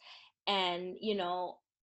 years. And, you know,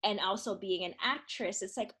 and also being an actress.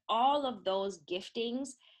 It's like all of those giftings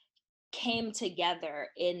came together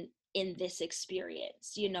in this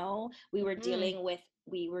experience. You know, we were dealing with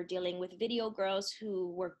video girls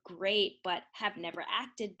who were great but have never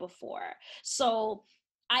acted before. So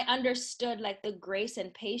I understood like the grace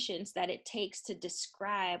and patience that it takes to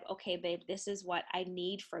describe, okay, babe, this is what I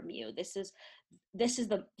need from you. This is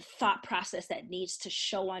the thought process that needs to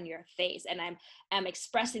show on your face, and I'm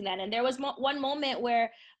expressing that. And there was one moment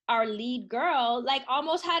where our lead girl like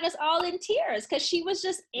almost had us all in tears because she was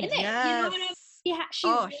just in it. You know what I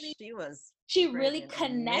mean? She really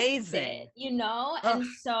connected, amazing. You know. And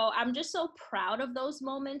so I'm just so proud of those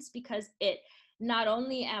moments, because it not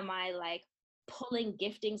only am I like pulling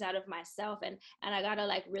giftings out of myself, and I gotta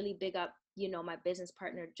like really big up, you know, my business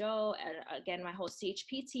partner Joe, and again my whole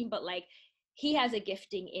CHP team, but like he has a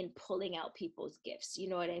gifting in pulling out people's gifts, you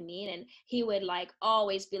know what I mean? And he would like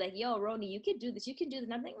always be like, yo, Roni, you can do this, you can do this.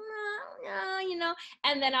 And I'm like, no, you know,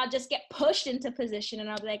 and then I'll just get pushed into position and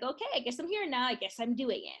I'll be like, okay, I guess I'm here now, I guess I'm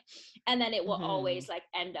doing it. And then it will always like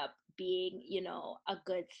end up being, you know, a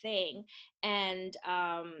good thing. And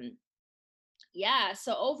yeah,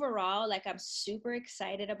 so overall, like, I'm super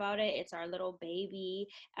excited about it. It's our little baby.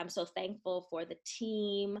 I'm so thankful for the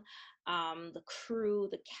team, the crew,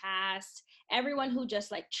 the cast, everyone who just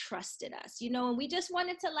like trusted us, you know. And we just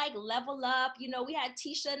wanted to like level up, you know. We had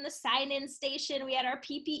Tisha in the sign-in station, we had our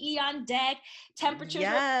PPE on deck, temperatures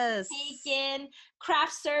were taken,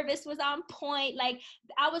 craft service was on point. Like,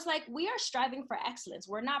 I was like, we are striving for excellence.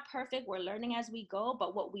 We're not perfect, we're learning as we go,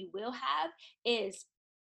 but what we will have is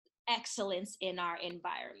excellence in our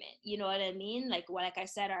environment, you know what I mean? Like I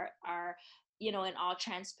said, our you know, in all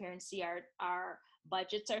transparency, our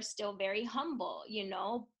budgets are still very humble, you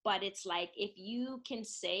know. But it's like, if you can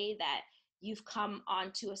say that you've come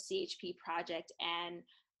onto a CHP project and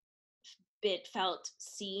it felt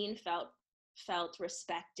seen, felt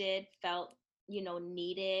respected, felt, you know,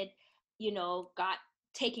 needed, you know, got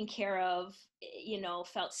taken care of, you know,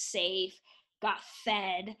 felt safe, got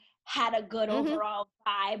fed, had a good overall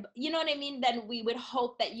vibe, you know what I mean? Then we would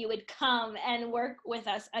hope that you would come and work with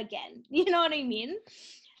us again. You know what I mean?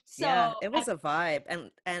 So yeah, it was a vibe.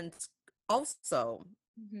 And also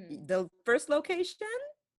the first location,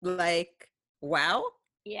 like, wow.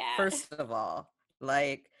 Yeah. First of all,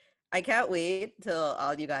 like, I can't wait till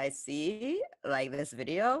all you guys see like this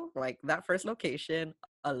video, like that first location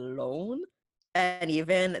alone, and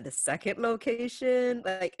even the second location.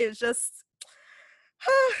 Like, it's just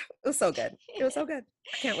it was so good. It was so good.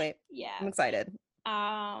 I can't wait. Yeah. I'm excited.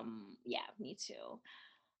 Yeah, me too.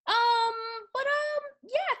 But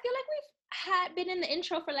yeah, I feel like we've had been in the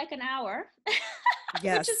intro for like an hour.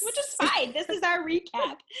 Yes. which is fine. This is our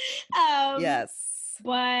recap. Yes.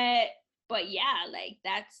 But yeah, like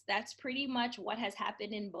that's pretty much what has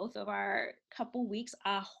happened in both of our couple weeks,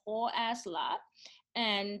 a whole ass lot.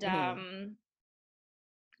 And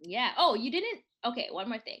yeah. Oh, you didn't, okay, one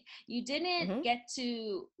more thing. You didn't get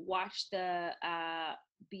to watch the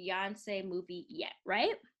Beyonce movie yet,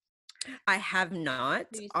 right? I have not.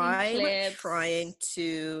 I'm trying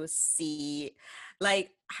to see, like,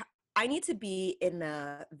 I need to be in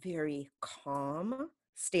a very calm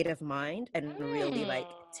state of mind and really like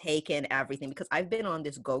take in everything, because I've been on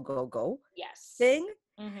this go thing,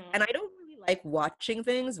 and I don't really like watching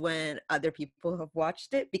things when other people have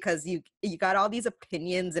watched it, because you got all these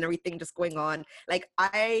opinions and everything just going on. Like,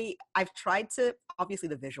 I've tried to, obviously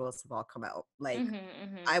the visuals have all come out, like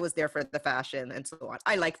I was there for the fashion and so on.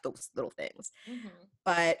 I like those little things,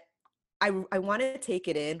 but I want to take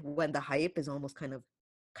it in when the hype is almost kind of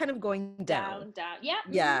going down.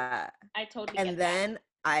 Yeah. I totally and get then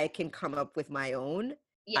I can come up with my own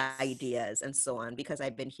Yes. ideas and so on, because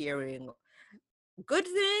I've been hearing good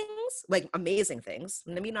things, like amazing things.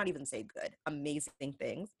 Let me not even say good, amazing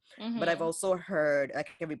things. But I've also heard like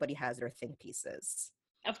everybody has their think pieces.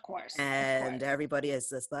 Of course. And everybody is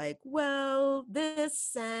just like, well,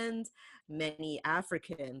 this, and many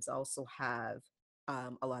Africans also have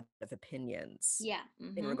a lot of opinions. Yeah.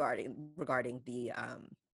 In regarding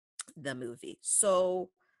the movie.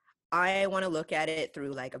 So I want to look at it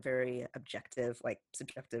through like a very objective, like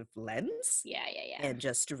subjective lens. Yeah. And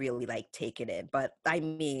just really like take it in. But I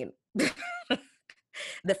mean,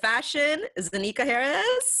 the fashion, Zanika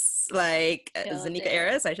Harris, Zanika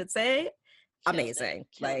Harris, I should say, amazing.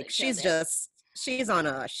 Like, she's in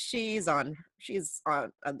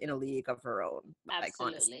a league of her own. Like,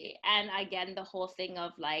 absolutely. Honestly. And again, the whole thing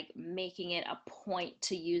of like making it a point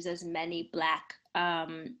to use as many Black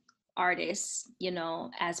artists, you know,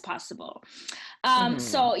 as possible.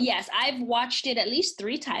 So yes, I've watched it at least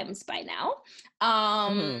 3 times by now.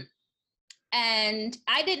 And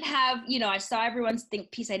I didn't have, you know, I saw everyone's think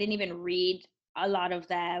piece. I didn't even read a lot of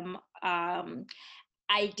them.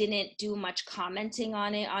 I didn't do much commenting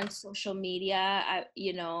on it on social media. I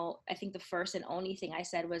think the first and only thing I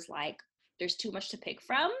said was like, there's too much to pick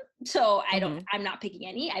from. So I'm not picking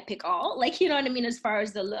any, I pick all, like, you know what I mean? As far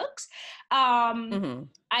as the looks.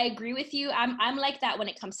 I agree with you. I'm like that when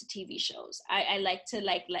it comes to TV shows. I like to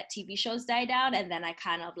like let TV shows die down, and then I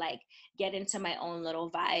kind of like get into my own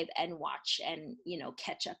little vibe and watch and, you know,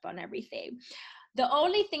 catch up on everything. The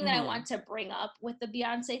only thing that I want to bring up with the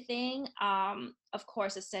Beyonce thing, of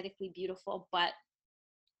course, aesthetically beautiful, but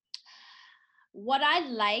what I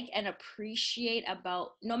like and appreciate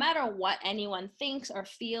about, no matter what anyone thinks or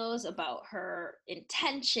feels about her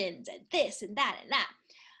intentions and this and that and that,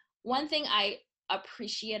 one thing I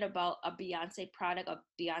appreciate about a Beyonce product, a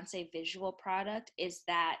Beyonce visual product, is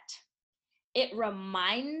that it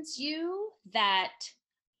reminds you that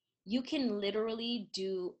you can literally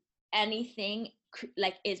do anything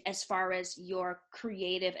like as far as your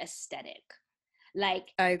creative aesthetic. Like,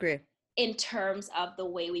 I agree. In terms of the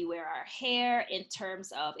way we wear our hair, in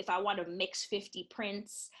terms of if I want to mix 50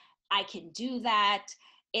 prints, I can do that.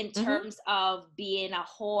 In terms of being a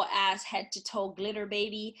whole ass head to toe glitter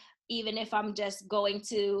baby, even if I'm just going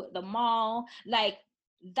to the mall, like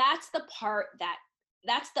that's the part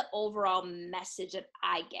that's the overall message that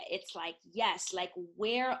I get. It's like, yes, like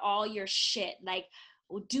wear all your shit, like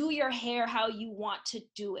do your hair how you want to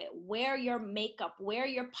do it, wear your makeup, wear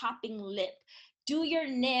your popping lip, do your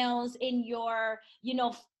nails in your,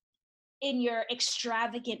 in your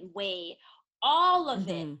extravagant way, all of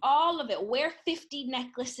it, wear 50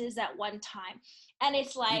 necklaces at one time. And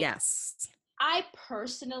it's like, yes, I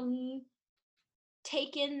personally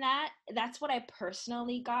take in that's what I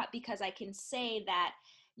personally got, because I can say that,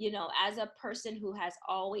 as a person who has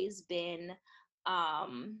always been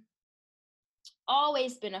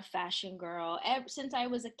a fashion girl since I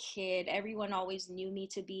was a kid. Everyone always knew me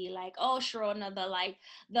to be like, oh, Sharona,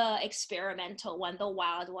 the experimental one, the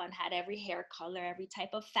wild one, had every hair color, every type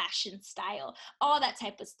of fashion style, all that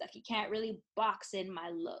type of stuff. You can't really box in my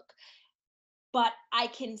look. But I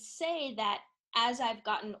can say that as I've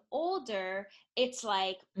gotten older, it's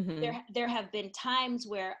like there have been times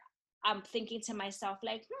where I'm thinking to myself,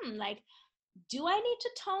 like, like, do I need to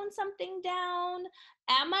tone something down?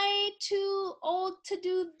 Am I too old to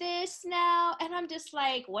do this now? And I'm just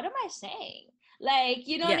like, what am I saying? Like,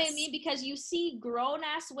 you know what I mean? Because you see grown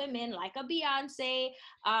ass women like a Beyonce,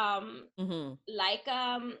 like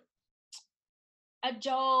a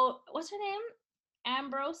Joe, what's her name?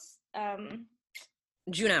 Ambrose.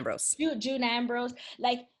 June Ambrose. June Ambrose,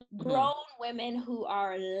 like grown women who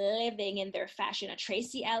are living in their fashion, a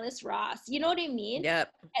Tracy Ellis Ross, you know what I mean?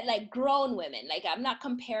 Yep. And like grown women, like I'm not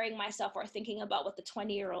comparing myself or thinking about what the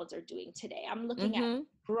 20-year-olds are doing today. I'm looking at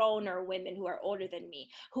growner women who are older than me,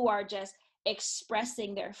 who are just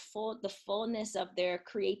expressing the fullness of their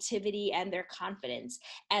creativity and their confidence.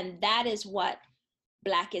 And that is what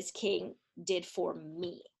Black is King did for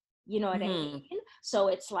me. You know what I mean? So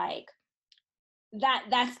it's like,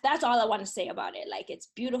 that's all I want to say about it. Like, it's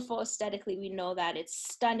beautiful aesthetically, we know that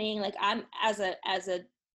it's stunning. Like, I'm as a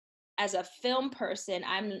film person,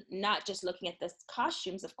 I'm not just looking at the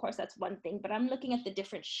costumes, of course that's one thing, but I'm looking at the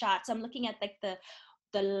different shots. I'm looking at like the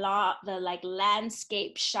like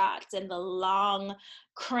landscape shots and the long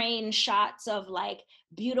crane shots of like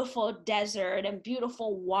beautiful desert and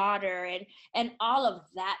beautiful water and all of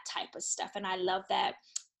that type of stuff. And I love that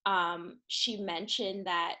she mentioned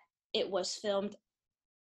that it was filmed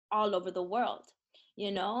all over the world,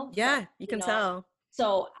 Yeah, you can tell.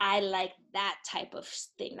 So I like that type of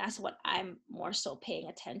thing. That's what I'm more so paying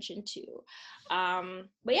attention to.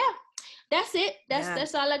 But yeah, that's it.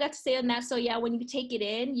 That's all I got to say on that. So yeah, when you take it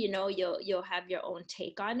in, you'll have your own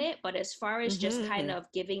take on it. But as far as just kind of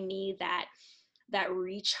giving me that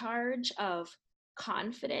recharge of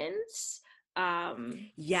confidence,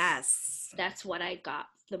 yes, that's what I got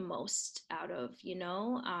the most out of,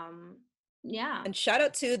 yeah. And shout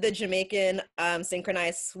out to the Jamaican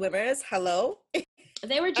synchronized swimmers. Hello.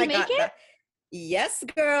 They were Jamaican? Yes,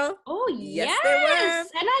 girl. Oh, yes, they were.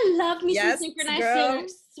 And I love me some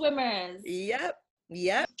synchronized swimmers. Yep.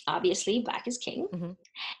 Obviously, Black is King.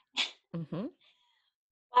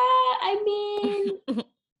 I mean,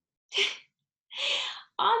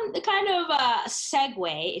 on the kind of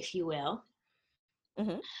segue, if you will,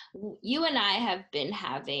 you and I have been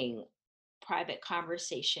having private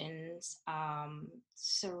conversations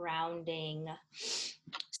surrounding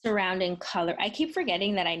color. I keep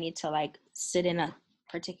forgetting that I need to like sit in a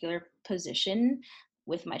particular position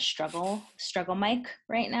with my struggle mic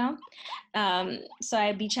right now. So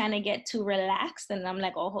I'd be trying to get too relaxed and I'm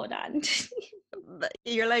like, oh, hold on.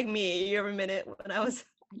 You're like me. You have a minute when I was at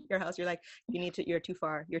your house, you're like, you're too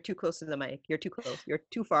far. You're too close to the mic. You're too close. You're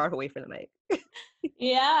too far away from the mic.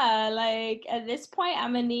 Yeah, like at this point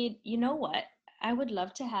I'm gonna need, you know what? I would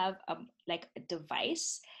love to have a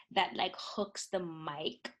device that like hooks the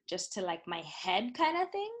mic just to like my head kind of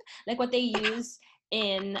thing, like what they use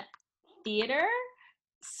in theater.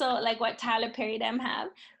 So like what Tyler Perry them have.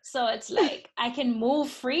 So it's like I can move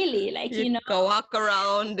freely, like go walk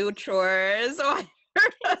around, do chores.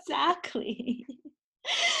 Exactly.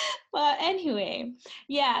 But anyway,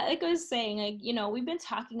 yeah, like I was saying, like we've been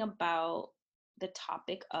talking about the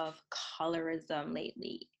topic of colorism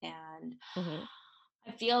lately, and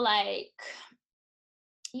I feel like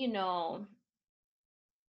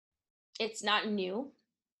it's not new.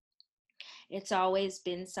 It's always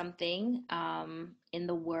been something in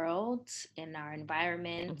the world, in our Mm-hmm.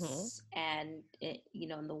 environments, and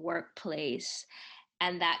in the workplace,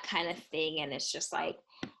 and that kind of thing. And it's just like,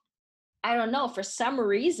 I don't know, for some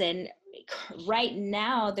reason, right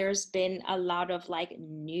now there's been a lot of like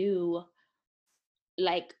new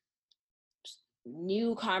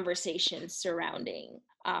conversations surrounding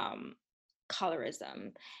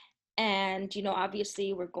colorism. And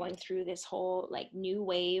obviously we're going through this whole like new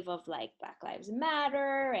wave of like Black Lives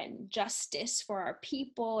Matter and justice for our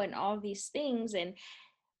people and all these things. And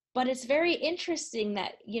but it's very interesting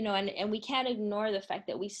that and we can't ignore the fact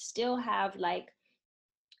that we still have like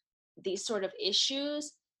these sort of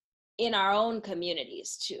issues in our own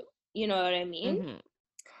communities too. You know what I mean?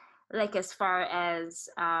 Mm-hmm. Like as far as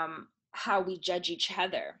how we judge each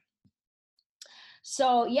other.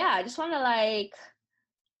 So yeah, I just want to like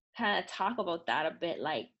kind of talk about that a bit,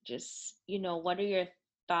 like just what are your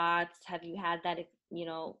thoughts? Have you had that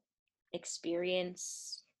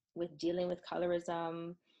experience with dealing with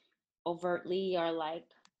colorism overtly or like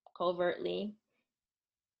covertly?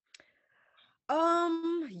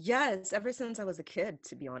 Yes, ever since I was a kid,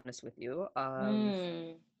 to be honest with you.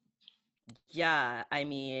 Mm. Yeah, I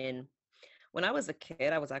mean, when I was a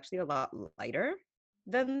kid, I was actually a lot lighter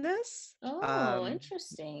than this. Oh,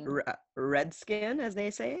 interesting. Red skin, as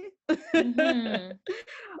they say. Mm-hmm.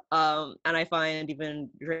 And I find even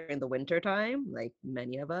during the winter time, like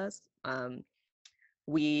many of us,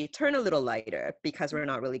 we turn a little lighter because we're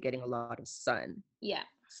not really getting a lot of sun. Yeah.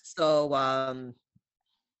 So,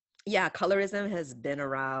 yeah, colorism has been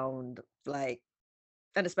around, like,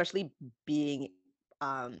 and especially being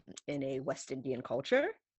in a West Indian culture,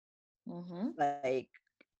 Mm-hmm. like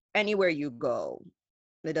anywhere you go,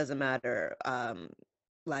 it doesn't matter.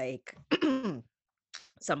 Like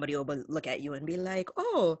somebody will look at you and be like,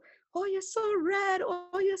 oh, you're so red.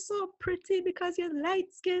 Oh, you're so pretty because you're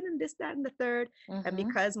light skin and this, that, and the third. And Mm-hmm.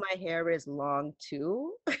 because my hair is long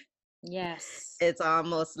too, Yes. it's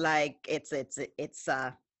almost like it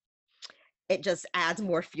just adds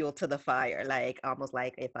more fuel to the fire. Like almost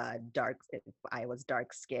like if I was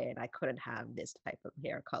dark skinned, I couldn't have this type of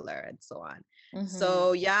hair color and so on. Mm-hmm.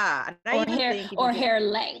 So yeah, and I Or even hair think even or just hair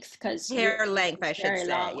length, because your hair hair length, was I should very say.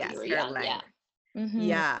 long when you Yes, were hair young. Yeah. length. Mm-hmm.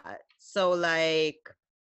 Yeah. So like,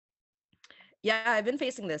 yeah, I've been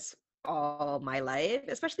facing this all my life,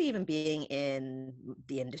 especially even being in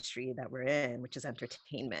the industry that we're in, which is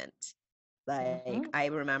entertainment. Like Mm-hmm. I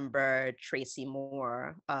remember Tracy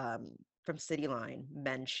Moore from Cityline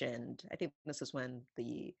mentioned, I think this is when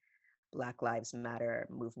the Black Lives Matter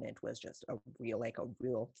movement was just a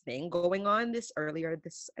real thing going on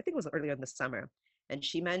I think it was earlier in the summer. And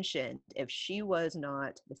she mentioned if she was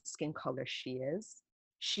not the skin color she is,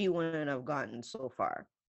 she wouldn't have gotten so far.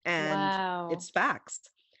 And Wow. it's facts.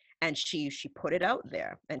 And she put it out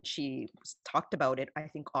there and she talked about it, I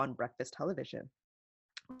think, on breakfast television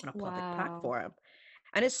on a public Wow. platform.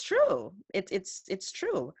 And it's true. It's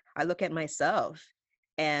true. I look at myself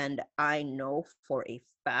and I know for a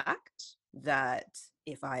fact that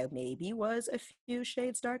if I maybe was a few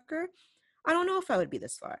shades darker, I don't know if I would be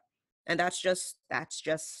this far. And that's just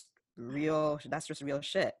real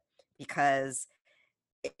shit because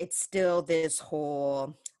it's still this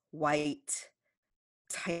whole white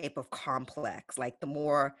type of complex. Like the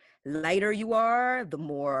more lighter you are, the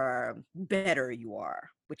more better you are,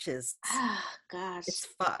 which is Ah, gosh. it's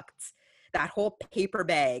fucked. That whole paper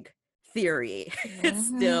bag theory is Mm-hmm.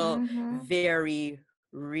 still Mm-hmm. very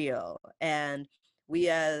real. And we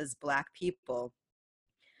as Black people,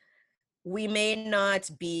 we may not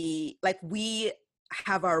be like, we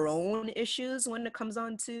have our own issues when it comes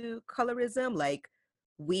on to colorism. Like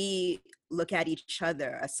we look at each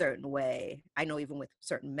other a certain way. I know even with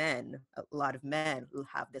certain men, a lot of men who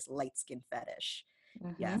have this light skin fetish.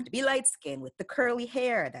 You have Mm-hmm. to be light skinned with the curly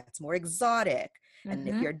hair. That's more exotic. And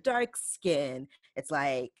if Mm-hmm. you're dark skinned, it's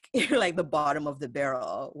like you're like the bottom of the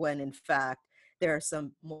barrel. When in fact, there are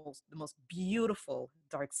the most beautiful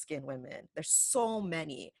dark skinned women. There's so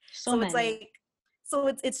many. So So it's many. like,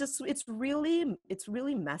 it's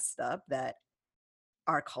really messed up that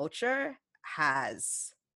our culture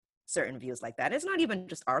has certain views like that. It's not even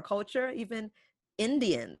just our culture, even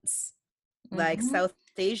Indians, like Mm-hmm. South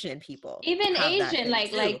Asian people Even have that Asian, thing like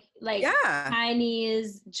too. Yeah.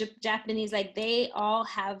 Chinese, Japanese, like they all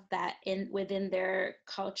have that in within their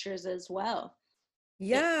cultures as well. They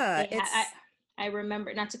Yeah, they had. it's I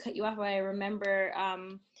remember, not to cut you off, but I remember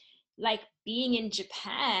like being in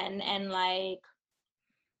Japan and like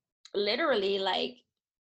literally like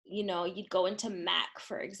you'd go into Mac,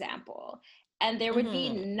 for example, and there would be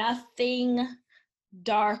mhm. nothing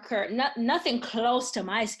darker, nothing close to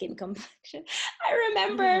my skin complexion.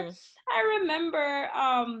 Mm-hmm. I remember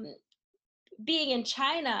being in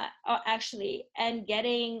China actually, and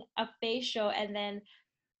getting a facial, and then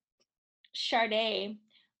Sade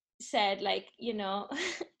said, like, yeah,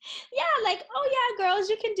 like, oh yeah, girls,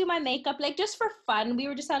 you can do my makeup, like, just for fun. We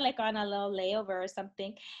were just on, like, on a little layover or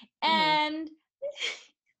something, Mm-hmm. and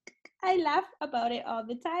I laugh about it all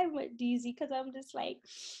the time with DZ, because I'm just like,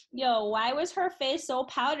 yo, why was her face so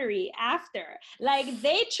powdery after? Like,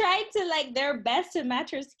 they tried to, like, their best to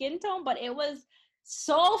match her skin tone, but it was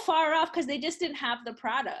so far off because they just didn't have the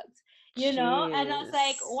product, And I was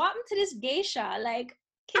like, Jeez. what happened to this geisha? Like,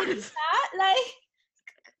 can you not? Like,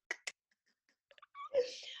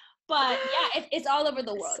 but yeah, it's all over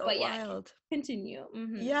the world. So But yeah, wild. continue.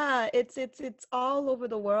 Mm-hmm. Yeah, it's all over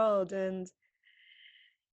the world. And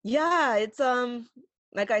yeah, it's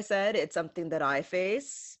like I said, it's something that I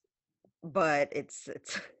face, but it's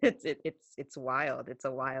it's wild. It's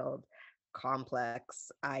a wild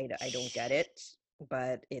complex. I don't get it,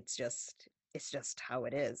 but it's just how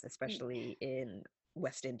it is, especially in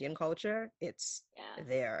West Indian culture. It's Yeah.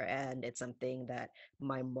 there, and it's something that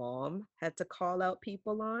my mom had to call out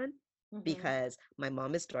people on, Mm-hmm. because my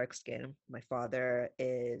mom is dark skinned. My father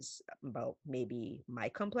is about maybe my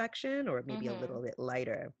complexion or maybe a Mm-hmm. little bit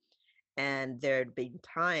lighter. And there'd been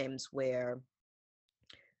times where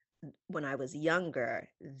when I was younger,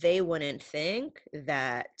 they wouldn't think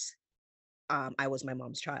that I was my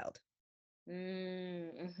mom's child.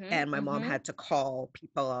 Mm-hmm. And my mom Mm-hmm. had to call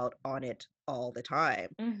people out on it all the time.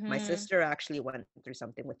 My Mm-hmm. sister actually went through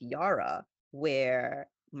something with Yara, where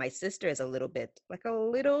my sister is a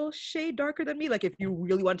little shade darker than me. Like, if you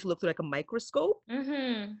really want to look through like a microscope,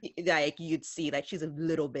 Mm-hmm. like you'd see like she's a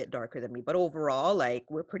little bit darker than me, but overall, like,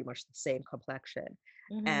 we're pretty much the same complexion.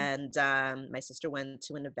 Mm-hmm. And my sister went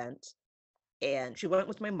to an event, and she went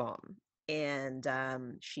with my mom, and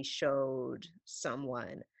she showed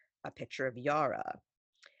someone a picture of Yara,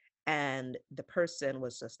 and the person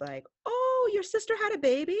was just like, "Oh, your sister had a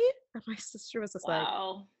baby?" And my sister was just like,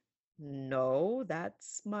 Wow. "No,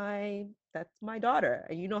 that's my daughter."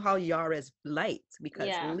 And you know how Yara is light because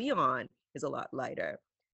Yeah. Leon is a lot lighter.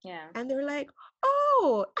 Yeah. And they're like,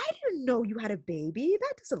 "Oh, I didn't know you had a baby.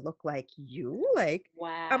 That doesn't look like you." Like,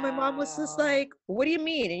 and my mom was just Wow. like, "What do you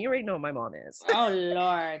mean?" And you already know my mom is. Oh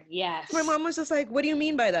Lord. My Yes. mom was just like, "What do you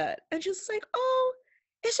mean by that?" And she was like, "Oh,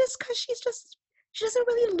 it's just because she doesn't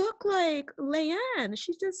really look like Leanne.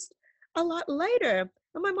 She's just a lot lighter."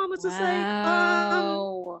 And my mom was just like,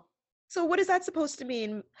 Wow. "So what is that supposed to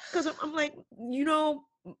mean?" Because I'm like,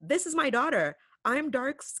 this is my daughter. I'm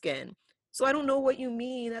dark skinned. So I don't know what you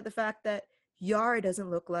mean at the fact that Yara doesn't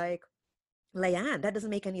look like Leanne. That doesn't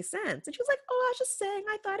make any sense. And she was like, "Oh, I was just saying,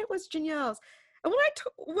 I thought it was Janelle's." And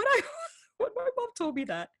when my mom told me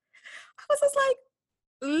that, I was just like,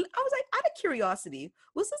 I was like, out of curiosity,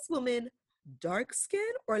 was this woman dark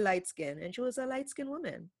skin or light skin? And she was a light skinned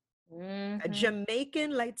woman, a Mm-hmm.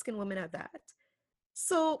 Jamaican light skinned woman at that.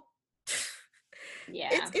 So it's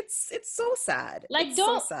Yeah. it's it's so sad. Like, It's so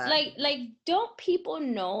don't sad. don't people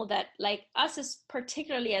know that, like, us, as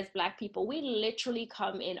particularly as Black people, we literally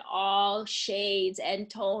come in all shades and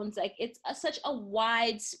tones. Like, it's such a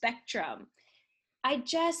wide spectrum. I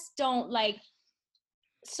just don't like.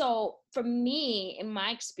 So for me, in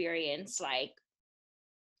my experience, like,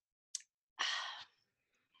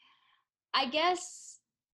 I guess,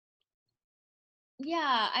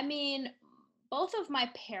 yeah, I mean, both of my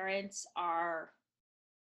parents are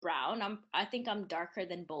brown. I think I'm darker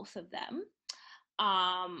than both of them.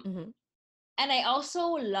 Um, Mm-hmm. and I also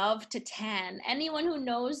love to tan. Anyone who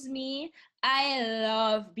knows me, I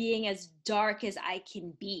love being as dark as I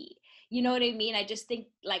can be. You know what I mean? I just think,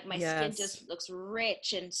 like, my skin Yes. just looks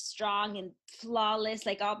rich and strong and flawless,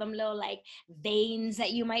 like all them little, like, veins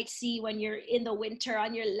that you might see when you're in the winter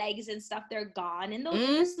on your legs and stuff, they're gone. In the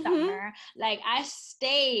Mm-hmm. summer, like, I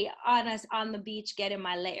stay on us on the beach getting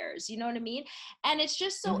my layers. You know what I mean? And it's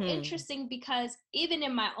just so Mm-hmm. interesting because even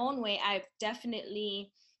in my own way, I've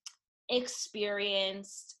definitely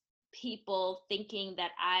experienced people thinking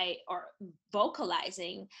that or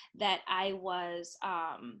vocalizing that I was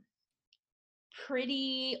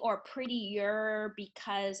pretty or prettier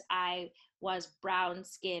because I was brown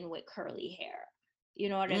skin with curly hair. You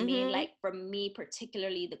know what I mean? Mm-hmm. Like, for me,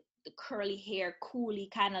 particularly the curly hair, coolie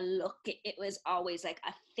kind of look, it was always like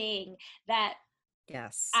a thing that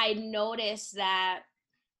Yes. I noticed that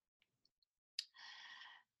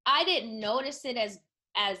I didn't notice it as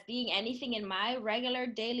being anything in my regular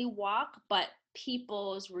daily walk, but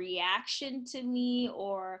people's reaction to me,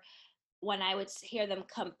 or when I would hear them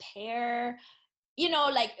compare, you know,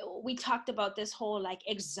 like we talked about this whole like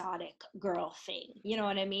exotic girl thing, you know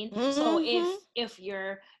what I mean? So Mm-hmm. if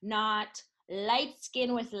you're not light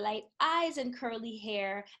skin with light eyes and curly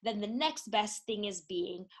hair, then the next best thing is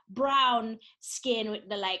being brown skin with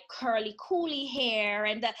the like curly coolie hair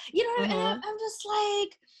and the, you know, and Mm-hmm. I'm just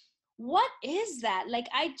like, what is that? Like,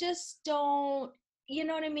 I just don't, you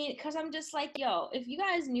know what I mean? Because I'm just like, yo, if you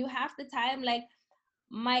guys knew half the time, like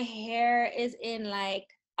my hair is in like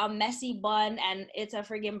a messy bun and it's a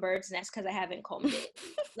friggin' bird's nest because I haven't combed it.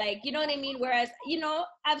 Like, you know what I mean? Whereas, you know,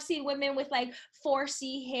 I've seen women with like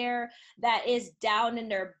 4C hair that is down in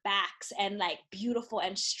their backs and like beautiful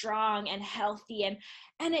and strong and healthy and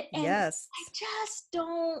Yes. I just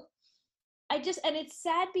don't I just and it's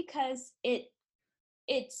sad because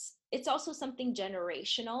it's also something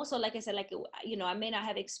generational. So like I said, like, you know, I may not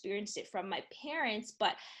have experienced it from my parents,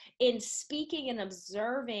 but in speaking and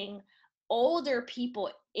observing older people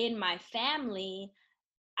in my family,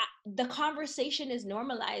 the conversation is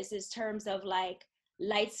normalized in terms of like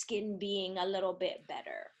light skin being a little bit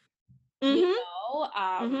better, you Mm-hmm. know.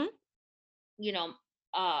 Mm-hmm. You know,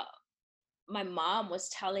 uh my mom was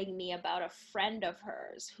telling me about a friend of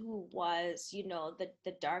hers who was, you know,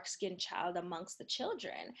 the dark skinned child amongst the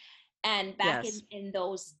children. And back Yes. in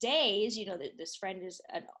those days, you know, this friend is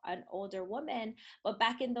an older woman, but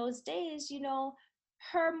back in those days, you know,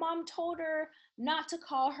 her mom told her not to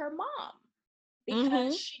call her mom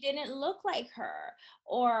because Mm-hmm. she didn't look like her.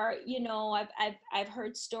 Or, you know, I've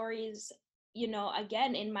heard stories, you know,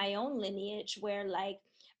 again in my own lineage where like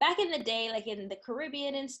back in the day, like in the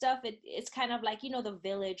Caribbean and stuff, it's kind of like, you know, the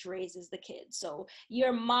village raises the kids. So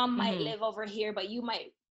your mom might Mm-hmm. live over here, but you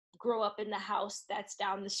might grow up in the house that's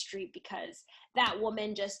down the street because that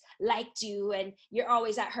woman just liked you and you're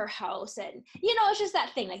always at her house. And you know, it's just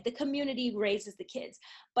that thing, like the community raises the kids.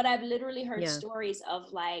 But I've literally heard Yeah. stories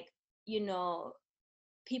of like, you know,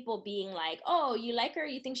 people being like, oh, you like her,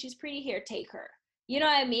 you think she's pretty, here, take her, you know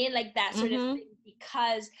what I mean, like that sort of Mm-hmm. thing.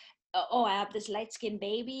 Because oh, I have this light skinned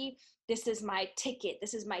baby, this is my ticket,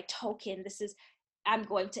 this is my token, this is, I'm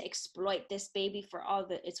going to exploit this baby for all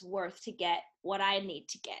that it's worth to get what I need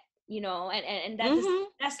to get, you know. And that does, Mm-hmm.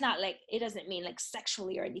 that's not like, it doesn't mean like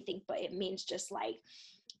sexually or anything, but it means just like,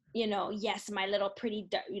 you know, yes, my little pretty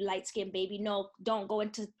light skinned baby, no, don't go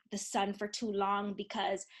into the sun for too long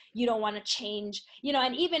because you don't want to change, you know.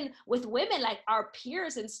 And even with women, like our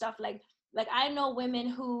peers and stuff, like I know women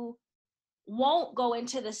who won't go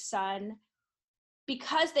into the sun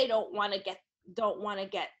because they don't want to get don't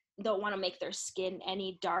want to make their skin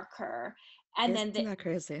any darker. And then Isn't that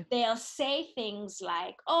crazy? they'll say things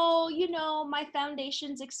like, oh, you know, my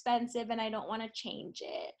foundation's expensive and I don't want to change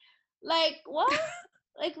it. Like, what?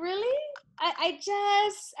 Like, really? I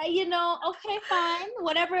just, you know, okay, fine,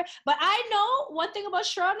 whatever. But I know one thing about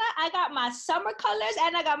Sharona, I got my summer colors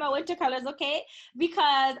and I got my winter colors, okay?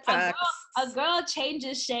 Because a Facts. girl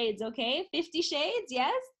changes shades, okay? 50 shades,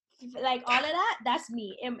 yes? Like all of that, that's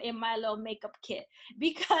me in my little makeup kit.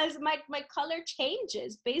 Because my color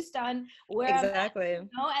changes based on where I'm at, Exactly.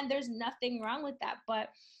 you know, and there's nothing wrong with that. But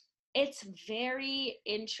it's very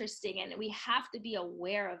interesting and we have to be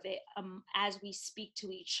aware of it, as we speak to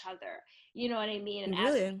each other, you know what I mean, and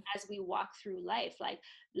Really? as we walk through life, like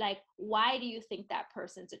why do you think that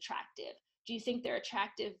person's attractive? Do you think they're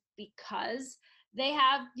attractive because they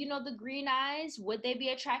have, you know, the green eyes? Would they be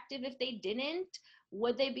attractive if they didn't?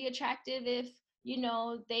 Would they be attractive if, you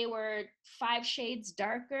know, they were 5 shades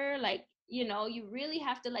darker? Like, you know, you really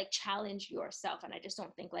have to like challenge yourself, and I just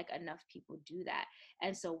don't think like enough people do that.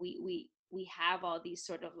 And so we have all these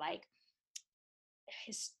sort of like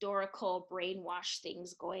historical brainwash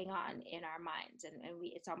things going on in our minds, and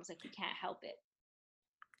we, it's almost like we can't help it.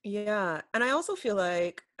 Yeah. And I also feel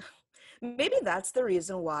like maybe that's the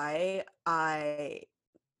reason why I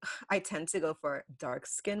tend to go for dark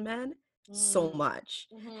skinned men so Mm. much.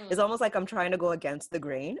 It's Mm-hmm. almost like I'm trying to go against the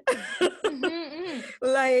grain. Mm-hmm, mm-hmm.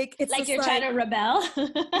 Like it's Like just you're trying like, to rebel.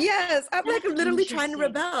 yes, I'm like That's literally trying to interesting.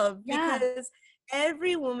 rebel Yeah. because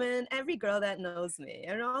every woman, every girl that knows me,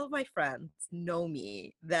 and all of my friends know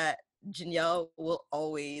me that Janelle will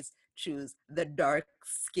always choose the dark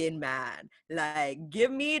skinned man. Like,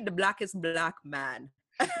 give me the blackest black man.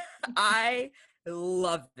 I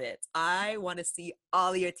love it. I want to see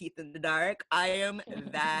all your teeth in the dark. I am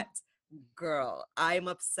that girl. I'm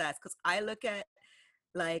obsessed because I look at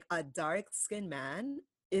like a dark skinned man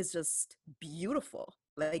is just beautiful,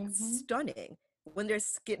 like Mm-hmm. stunning. When their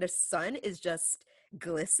skin, the sun is just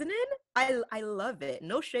glistening. I love it.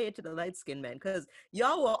 No shade to the light skinned men because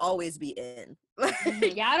y'all will always be in. Mm-hmm.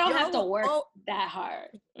 Like Yeah, I don't have y'all to will work all that hard.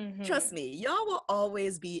 Mm-hmm. trust me, y'all will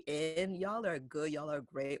always be in. Y'all are good, y'all are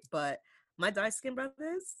great, but my dark skin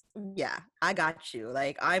brothers, yeah, I got you.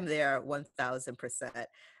 Like, I'm there 1000%.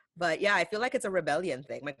 But yeah, I feel like it's a rebellion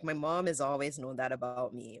thing. Like, my mom has always known that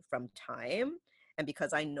about me from time. And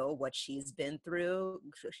because I know what she's been through,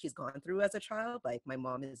 she's gone through as a child, like, my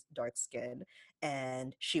mom is dark skinned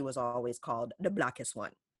and she was always called the blackest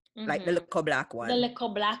one, like the little black one. The little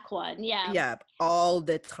black one, yeah. Yeah, all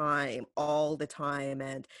the time, all the time.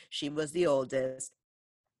 And she was the oldest.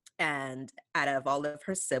 And out of all of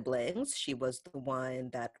her siblings, she was the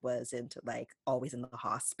one that was into like always in the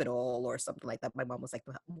hospital or something like that. My mom was like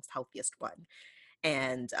the most healthiest one.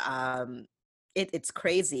 And it's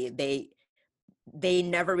crazy. They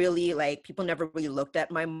never really, like, people never really looked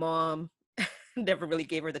at my mom, never really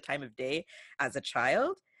gave her the time of day as a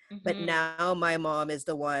child. But now my mom is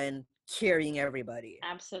the one carrying everybody.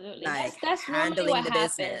 Absolutely. Like, that's handling what the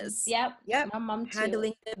happens. business. Yep. My mom too.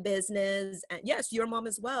 Handling the business. And yes, your mom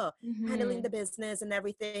as well. Handling the business and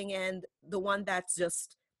everything. And the one that's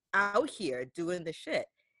just out here doing the shit.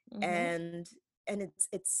 And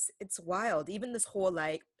it's wild. Even this whole,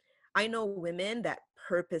 like, I know women that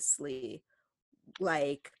purposely,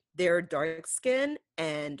 like, they're dark skin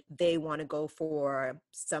and they want to go for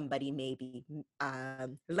somebody maybe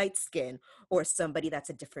light skin or somebody that's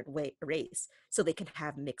a different race so they can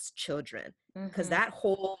have mixed children, because that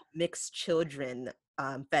whole mixed children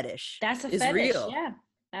fetish, that's a is fetish. real. Yeah,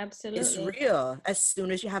 absolutely. It's real. As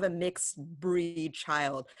soon as you have a mixed breed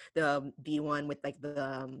child, the one with like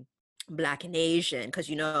the Black and Asian, because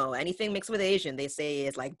you know anything mixed with Asian they say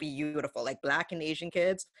is like beautiful. Like Black and Asian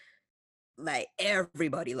kids, like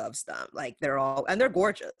everybody loves them. Like they're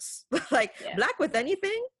gorgeous. Like Black with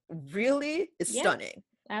anything really is stunning.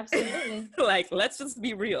 Absolutely. Like, let's just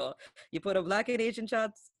be real. You put a Black and Asian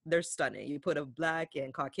child, they're stunning. You put a Black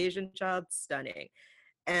and Caucasian child, stunning.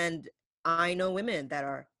 And I know women that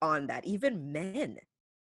are on that, even men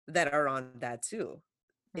that are on that too.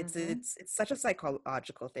 It's such a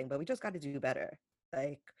psychological thing, but we just got to do better.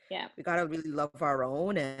 Like, we got to really love our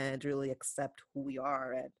own and really accept who we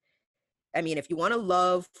are. And I mean, if you want to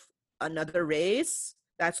love another race,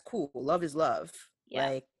 that's cool. Love is love.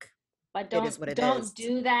 Like, but don't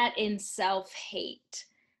do that in self-hate.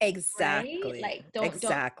 Exactly. Right? Like,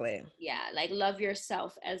 exactly. Like, love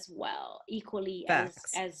yourself as well, equally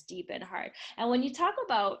as deep and hard. And when you talk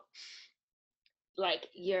about like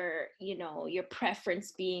your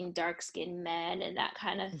preference being dark-skinned men and that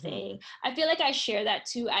kind of thing, I feel like I share that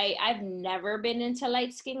too. I've never been into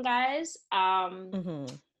light-skinned guys.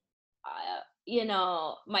 You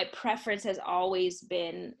know, my preference has always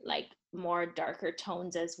been like more darker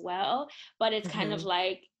tones as well, but it's kind of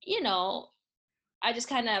like, you know, I just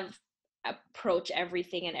kind of approach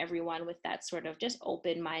everything and everyone with that sort of just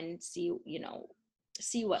open mind, see who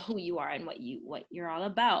you are and what you're all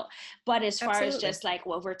about. But as far as just like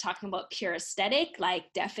what we're talking about, pure aesthetic, like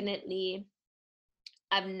definitely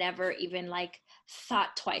I've never even like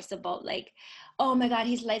thought twice about like, oh my God,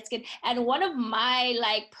 he's light skinned. And one of my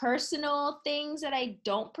like personal things that I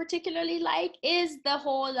don't particularly like is the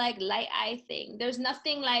whole like light eye thing. There's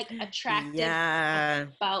nothing like attractive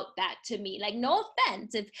about that to me. Like, no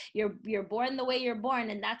offense if you're born the way you're born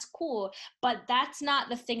and that's cool, but that's not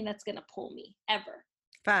the thing that's gonna pull me ever.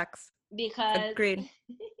 Facts. Because agreed.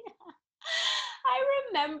 I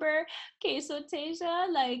remember Queso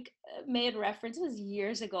Tasia like made references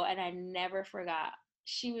years ago and I never forgot.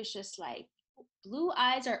 She was just like, blue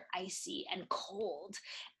eyes are icy and cold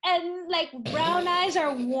and like brown eyes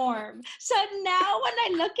are warm. So now when I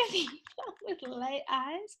look at people with light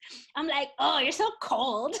eyes, I'm like, oh, you're so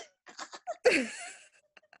cold.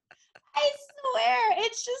 I swear,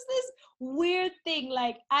 it's just this weird thing.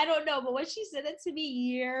 Like, I don't know, but when she said it to me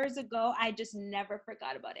years ago, I just never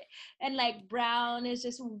forgot about it. And like brown is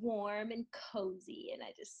just warm and cozy. And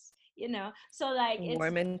I just, you know, so like it's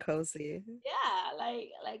warm and cozy. Yeah,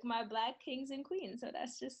 like my Black kings and queens. So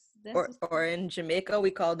that's or in Jamaica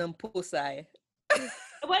we call them pussy.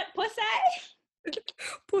 What, pussy?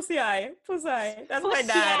 Pussy eye. That's pussy my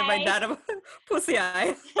dad. My dad, pussy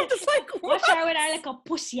eye. I'm just like, what? What's wrong with our like a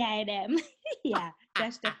pussy eye them? Yeah,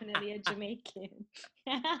 that's definitely a Jamaican.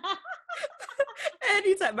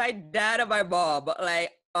 Anytime, my dad and my mom,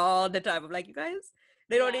 like all the time, I'm like, you guys,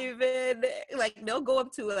 they don't even like. They'll go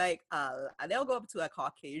up to a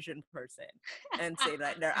Caucasian person and say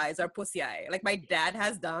like their eyes are pussy eye. Like my dad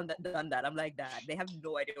has done that. I'm like, Dad, they have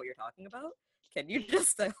no idea what you're talking about. Can you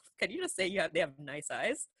just say they have nice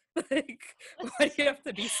eyes? Like, why do you have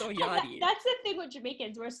to be so yachty? That's the thing with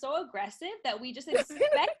Jamaicans. We're so aggressive that we just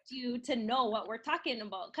expect you to know what we're talking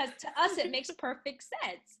about. Because to us, it makes perfect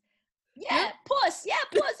sense. Yeah, puss. Yeah,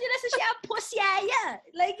 puss. You know, so she have pussy. Yeah.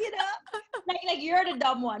 Like, you know, like like you're the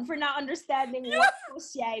dumb one for not understanding what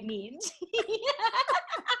Hosiai means.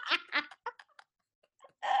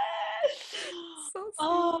 So stupid.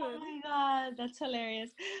 Oh my god, that's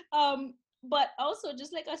hilarious. But also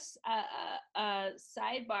just like a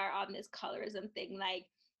sidebar on this colorism thing, like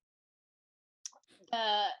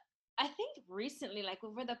I think recently, like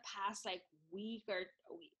over the past like week or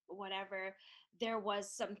whatever, there was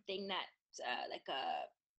something that like a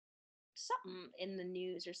something in the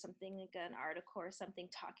news or something, like an article or something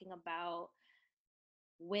talking about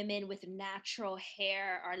women with natural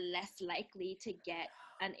hair are less likely to get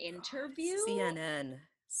an interview. CNN.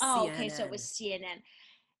 Oh, okay, so it was CNN.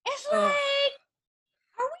 It's Ugh. like,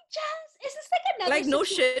 are we just? Is this like another? Like no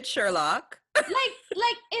shit, Sherlock.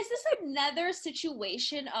 like, is this another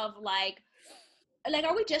situation of like,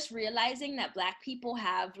 are we just realizing that Black people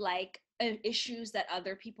have like issues that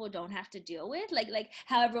other people don't have to deal with? Like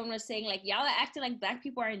how everyone was saying, like y'all are acting like Black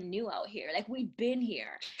people are new out here. Like we've been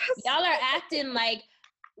here. Y'all are acting like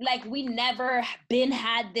we never been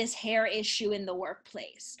had this hair issue in the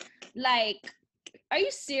workplace. Like, are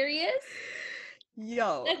you serious?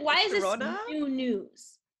 Yo, like why is Sharona, this new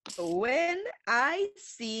news? When I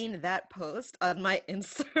seen that post on my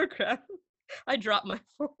Instagram, I dropped my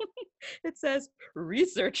phone. It says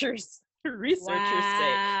researchers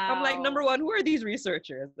say. I'm like, number one, who are these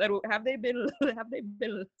researchers? Have they been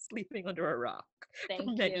sleeping under a rock for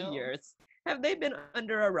many years? Have they been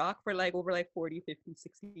under a rock for like over like 40, 50,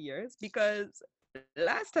 60 years? Because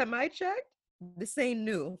last time I checked, this ain't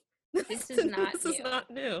new. This is not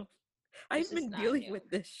new. I've been dealing with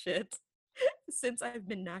this shit since I've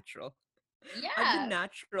been natural. Yeah. I've been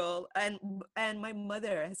natural, and my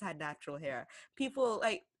mother has had natural hair. People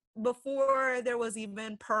like before there was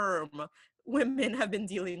even perm, women have been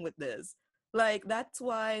dealing with this. Like that's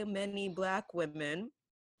why many Black women,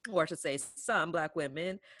 or I should say some Black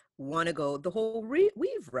women, want to go the whole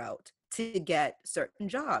weave route to get certain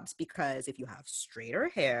jobs, because if you have straighter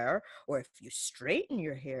hair or if you straighten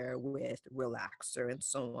your hair with relaxer and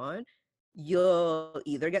so on, you'll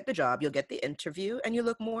either get the job, you'll get the interview, and you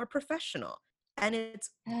look more professional. And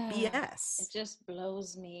it's BS. It just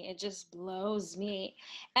blows me. It just blows me.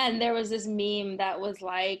 And there was this meme that was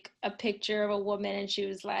like a picture of a woman, and she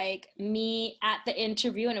was like, me at the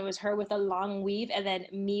interview, and it was her with a long weave, and then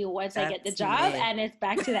me once I get the job, and it's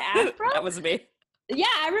back to the afro. That was me. Yeah,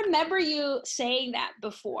 I remember you saying that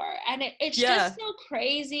before. And it's just so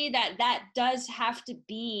crazy that does have to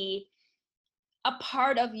be a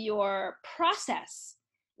part of your process,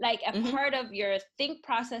 like a part of your think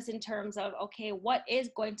process in terms of, okay, what is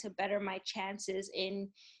going to better my chances in,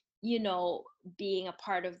 being a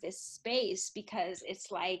part of this space? Because it's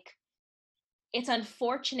like, it's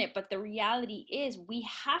unfortunate, but the reality is we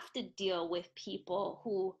have to deal with people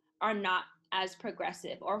who are not as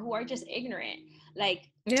progressive or who are just ignorant. Like,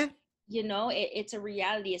 it's a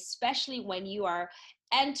reality, especially when you are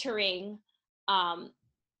entering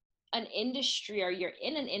an industry, or you're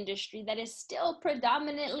in an industry that is still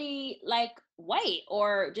predominantly like white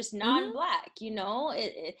or just non-Black.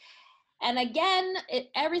 And again,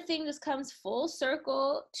 everything just comes full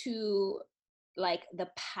circle to like the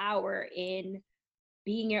power in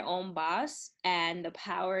being your own boss and the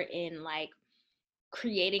power in like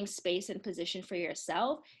creating space and position for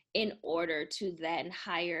yourself in order to then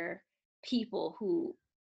hire people who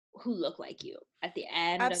look like you at the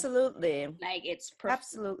end. Absolutely. Like it's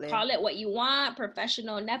absolutely, call it what you want,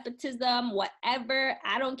 professional nepotism, whatever.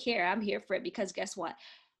 I don't care. I'm here for it, because guess what?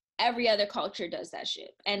 Every other culture does that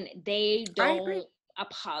shit, and they don't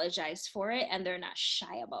apologize for it, and they're not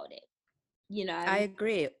shy about it. I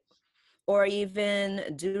agree. Or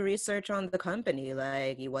even do research on the company,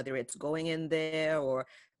 like whether it's going in there or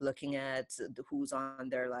looking at who's on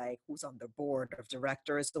their board of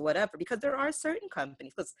directors or whatever, because there are certain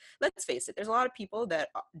companies, because let's face it, there's a lot of people that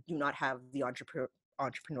do not have the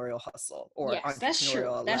entrepreneurial hustle or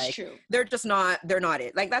entrepreneurial, that's true. They're not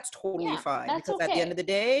it. Like that's totally fine, because at the end of the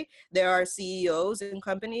day, there are CEOs in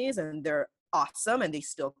companies and they're awesome and they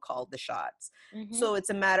still call the shots. So it's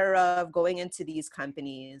a matter of going into these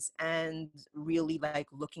companies and really like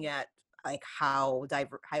looking at like how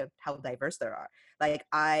diverse there are. Like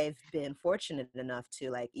I've been fortunate enough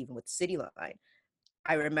to, like, even with City Line,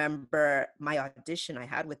 I remember my audition I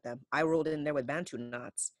had with them, I rolled in there with Bantu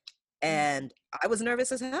knots, and I was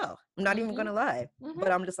nervous as hell. I'm not even gonna lie.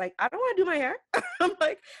 But I'm just like, I don't want to do my hair. I'm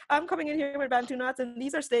like, I'm coming in here with Bantu knots and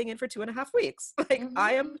these are staying in for 2.5 weeks. Like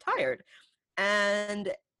I am tired.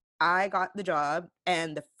 And I got the job,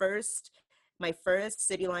 and my first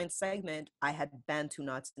City Line segment, I had Bantu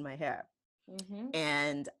knots in my hair.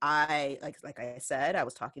 And I like I said, I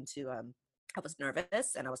was talking to I was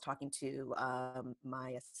nervous and I was talking to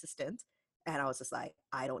my assistant, and I was just like,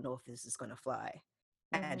 I don't know if this is going to fly.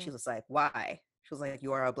 And she Mhm. was like, why? She was like,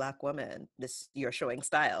 you are a Black woman. You're showing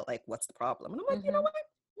style. Like, what's the problem? And I'm like, you know Mhm. what?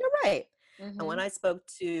 You're right. And when Mhm. I spoke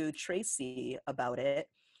to Tracy about it,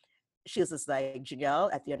 she was just like,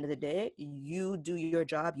 Janelle, at the end of the day, you do your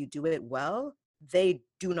job, you do it well. They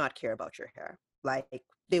do not care about your hair. Like,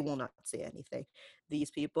 they will not say anything. These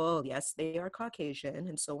people, yes, they are Caucasian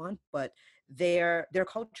and so on, but they're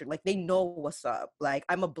cultured. Like, they know what's up. Like,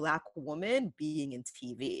 I'm a Black woman being in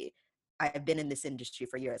TV. I've been in this industry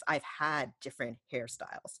for years. I've had different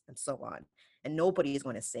hairstyles and so on. And nobody is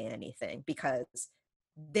going to say anything because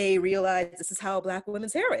they realize this is how Black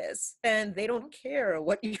women's hair is, and they don't care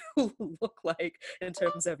what you look like in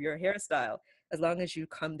terms of your hairstyle. As long as you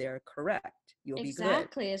come there correct, you'll be good.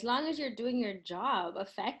 Exactly. As long as you're doing your job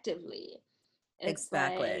effectively, it's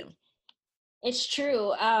Exactly. like it's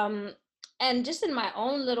true. And just in my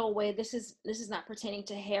own little way, this is not pertaining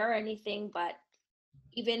to hair or anything, but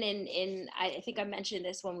even in I think I mentioned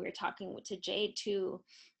this when we were talking to Jade too.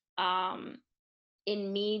 Um,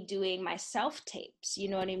 in me doing my self tapes, you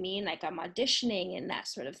know what I mean? Like I'm auditioning and that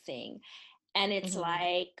sort of thing. And it's Mm-hmm.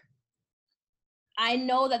 like I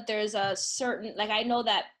know that there's a certain, like I know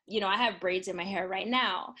that, I have braids in my hair right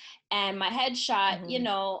now, and my headshot,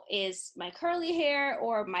 Mm-hmm. is my curly hair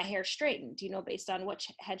or my hair straightened, based on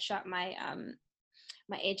which headshot my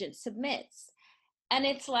agent submits. And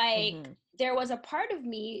it's like Mm-hmm. there was a part of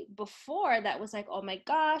me before that was like, oh my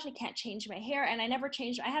gosh, I can't change my hair. And I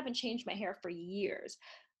haven't changed my hair for years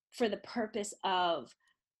for the purpose of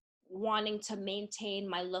wanting to maintain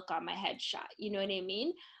my look on my headshot. You know what I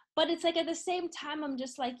mean? But it's like at the same time, I'm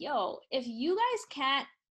just like, yo, if you guys can't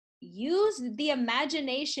use the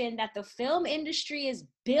imagination that the film industry is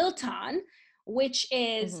built on, which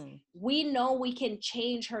is Mm-hmm. we know we can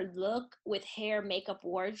change her look with hair, makeup,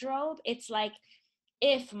 wardrobe. It's like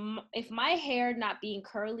if my hair not being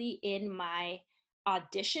curly in my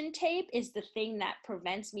audition tape is the thing that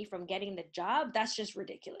prevents me from getting the job, that's just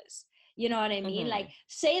ridiculous. You know what I mean? Mm-hmm. Like,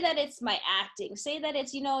 say that it's my acting, say that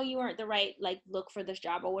it's, you weren't the right like look for this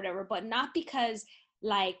job or whatever, but not because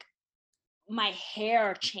like my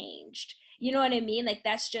hair changed. You know what I mean? Like,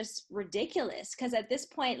 that's just ridiculous. Because at this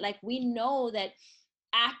point, like, we know that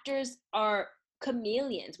actors are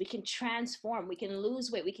chameleons. We can transform, we can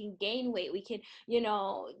lose weight, we can gain weight, we can,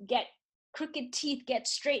 get crooked teeth, get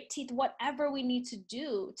straight teeth, whatever we need to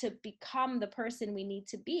do to become the person we need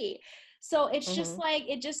to be. So it's just Mm-hmm. like,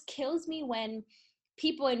 it just kills me when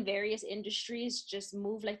people in various industries just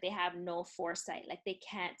move like they have no foresight, like they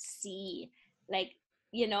can't see, like,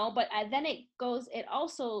 but then it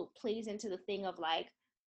also plays into the thing of like,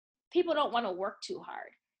 people don't want to work too hard.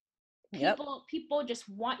 Yep. People just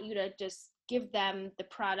want you to just give them the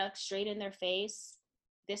product straight in their face.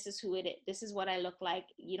 This is who it is, this is what I look like,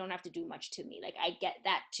 you don't have to do much to me. Like, I get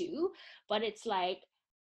that too, but it's like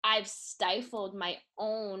I've stifled my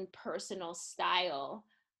own personal style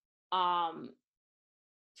um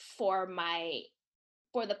for my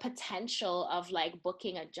for the potential of like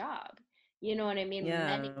booking a job. You know what I mean?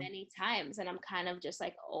 Many, Yeah. many times. And I'm kind of just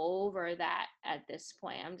like over that at this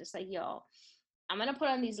point. I'm just like, yo, I'm gonna put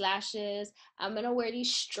on these lashes. I'm gonna wear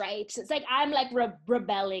these stripes. It's like I'm like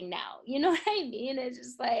rebelling now. You know what I mean? It's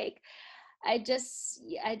just like I just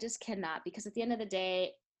cannot, because at the end of the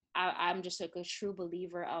day, I'm just like a true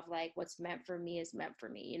believer of like what's meant for me is meant for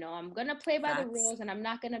me. I'm gonna play by the Facts. rules, and I'm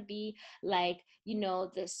not gonna be like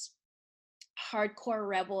this hardcore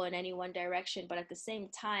rebel in any one direction. But at the same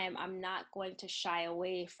time, I'm not going to shy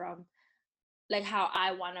away from like how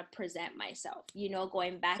I want to present myself.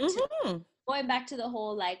 Mm-hmm. Going back to the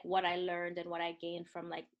whole like what I learned and what I gained from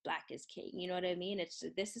like Black is King. You know what I mean? It's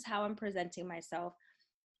This is how I'm presenting myself,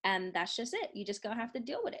 and that's just it. You just gonna have to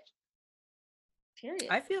deal with it. Period.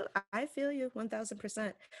 I feel you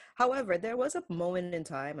 1000%. However, there was a moment in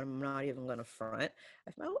time, and I'm not even gonna front.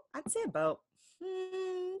 I'd say about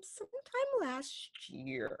sometime last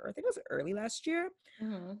year. I think it was early last year.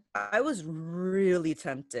 Mm-hmm. I was really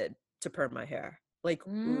tempted to perm my hair. Like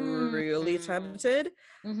really Mm-hmm. tempted.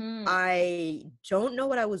 Mm-hmm. I don't know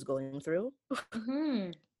what I was going through.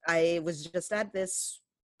 Mm-hmm. I was just at this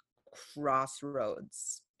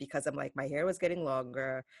crossroads because I'm like, my hair was getting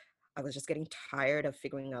longer. I was just getting tired of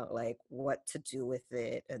figuring out like what to do with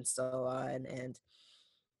it and so on. And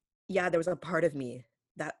yeah, there was a part of me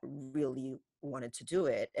that really wanted to do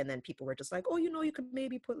it. And then people were just like, oh, you could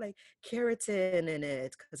maybe put like keratin in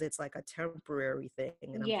it because it's like a temporary thing.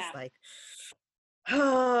 And I'm Yeah. just like,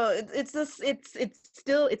 oh, it's just it's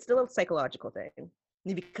still a psychological thing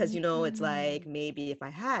because it's Mm-hmm. like maybe if I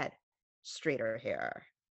had straighter hair,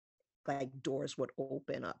 like doors would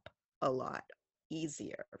open up a lot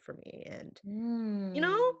easier for me. And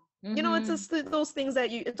it's Mm-hmm. just those things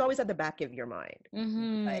that it's always at the back of your mind. Like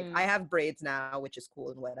I Mm-hmm. have braids now, which is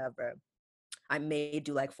cool and whatever. I may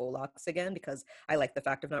do like faux locks again because I like the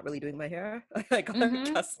fact of not really doing my hair. I got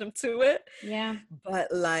accustomed to it. Yeah.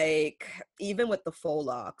 But like even with the faux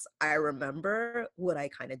locks, I remember what I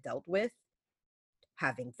kind of dealt with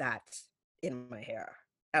having that in my hair.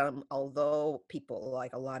 Although people,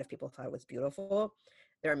 like a lot of people thought it was beautiful,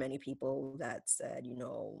 there are many people that said,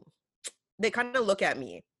 they kind of look at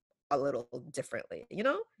me a little differently,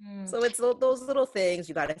 Mm. So it's those little things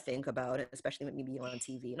you got to think about, especially with me being on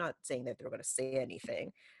TV. Not saying that they're going to say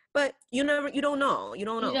anything, but you don't know. You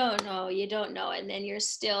don't know. You don't know. And then you're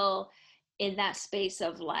still in that space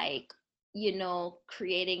of like,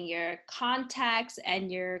 creating your contacts and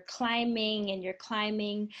you're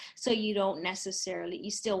climbing. So you don't necessarily,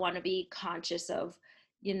 you still want to be conscious of,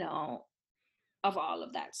 you know, of all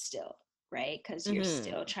of that still, right? Because you're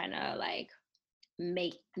still trying to like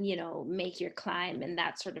make your climb and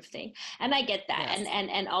that sort of thing. And I get that. Yes.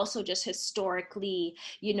 And also just historically,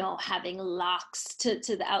 having locks to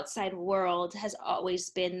the outside world has always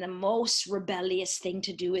been the most rebellious thing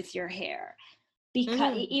to do with your hair,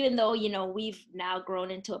 because even though we've now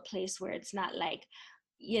grown into a place where it's not like,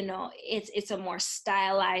 it's a more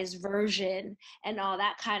stylized version and all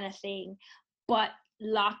that kind of thing, but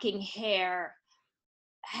locking hair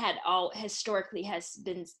had all historically has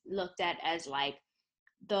been looked at as like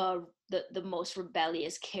the most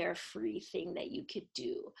rebellious, carefree thing that you could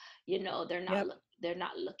do. They're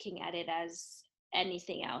not looking at it as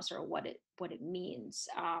anything else or what it means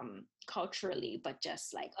culturally, but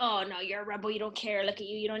just like, oh no, you're a rebel, you don't care, look at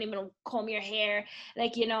you don't even comb your hair,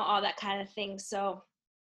 like all that kind of thing. So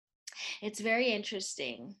it's very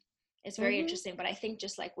interesting. It's very interesting, but I think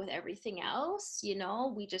just like with everything else,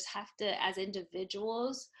 we just have to, as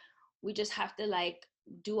individuals, we just have to like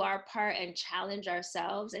do our part and challenge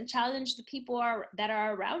ourselves and challenge the people that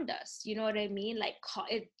are around us. You know what I mean? Like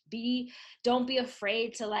don't be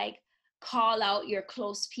afraid to like call out your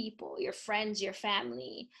close people, your friends, your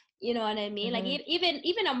family. You know what I mean? Like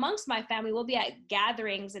even amongst my family, we'll be at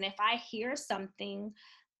gatherings, and if I hear something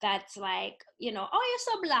that's like, oh, you're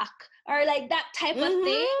so black, or like that type of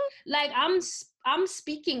thing, like I'm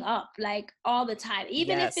speaking up like all the time,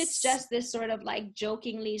 even if it's just this sort of like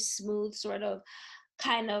jokingly smooth sort of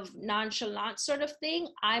kind of nonchalant sort of thing.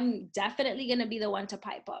 I'm definitely going to be the one to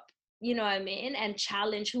pipe up, you know what I mean, and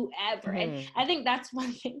challenge whoever. And I think that's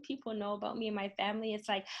one thing people know about me and my family. It's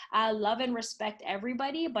like I love and respect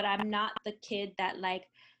everybody, but I'm not the kid that like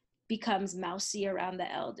becomes mousy around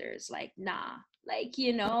the elders. Like, nah, like,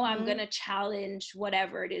 I'm gonna challenge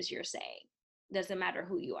whatever it is you're saying. Doesn't matter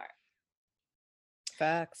who you are.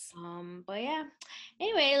 Facts. But yeah.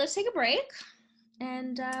 Anyway, let's take a break,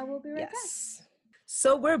 and we'll be right back.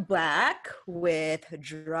 So we're back with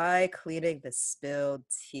dry cleaning the spilled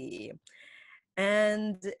tea.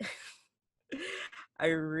 And I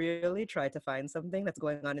really tried to find something that's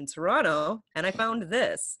going on in Toronto, and I found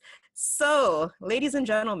this. So, ladies and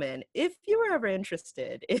gentlemen, if you were ever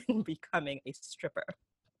interested in becoming a stripper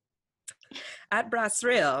at Brass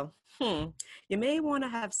Rail, you may want to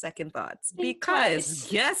have second thoughts, because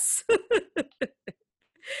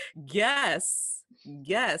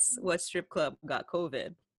guess what strip club got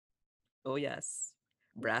COVID? Oh yes,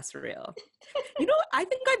 Brass Rail. I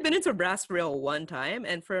think I've been into Brass Rail one time,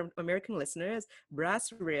 and for American listeners,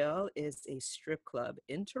 Brass Rail is a strip club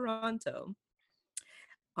in Toronto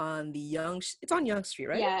on it's on Yonge Street,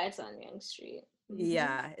 right? Yeah, it's on Yonge Street.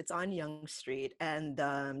 Yeah, it's on Yonge Street, and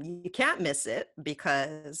you can't miss it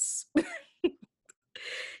because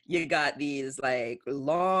you got these like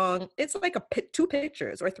long, it's like two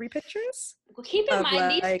pictures or three pictures. Well, keep in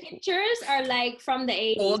mind, these pictures are like from the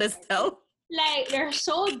 80s. Old as hell. Like, they're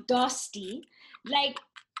so dusty. Like,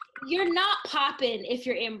 you're not popping if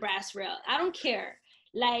you're in Brass Rail. I don't care.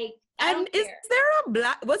 Like, I don't care.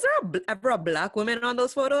 Was there ever a black woman on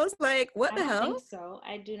those photos? Like, what the hell? I don't think so.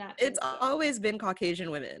 I do not think it's always been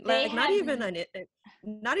Caucasian women. Like, not even an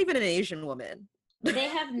Asian woman. They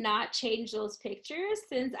have not changed those pictures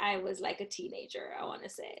since I was like a teenager, I want to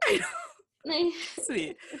say.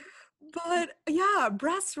 Sweet. But yeah,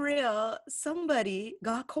 Brass Rail, somebody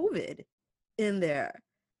got COVID in there.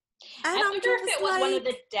 And I wonder if it was one of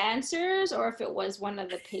the dancers or if it was one of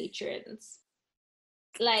the patrons.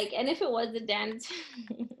 Like, and if it was the dance,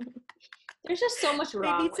 there's just so much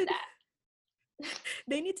wrong with that.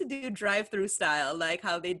 They need to do drive-through style, like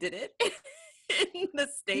how they did it in the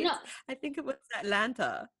States. No. I think it was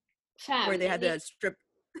Atlanta, where they had the strip.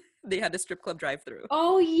 They had the strip club drive-through.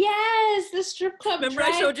 Oh yes, the strip club Remember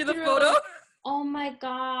I showed you the drive-through. photo? Oh my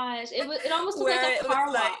gosh. It almost looked like Where a it was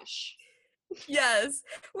car like, wash. yes,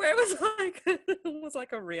 where it was like it was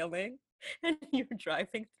like a railing and you're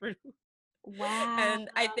driving through. Wow. And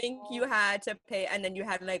I think you had to pay, and then you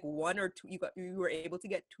had like one or two, you were able to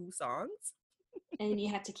get 2 songs. And you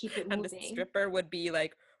had to keep it And the moving. stripper would be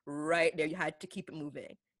like right there. You had to keep it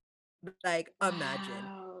moving. Like, imagine.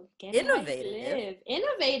 Wow. Getting how you Innovative. live.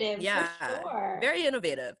 Innovative for Yeah, sure. very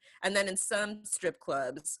innovative. And then in some strip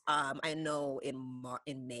clubs, I know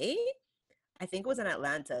in May, I think it was in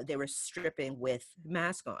Atlanta, they were stripping with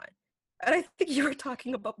mask on. And I think you were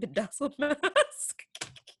talking about bedazzled mask.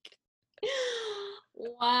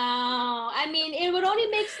 Wow. I mean, it would only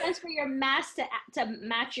make sense for your mask to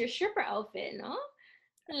match your stripper outfit, no?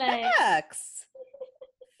 Like, Facts.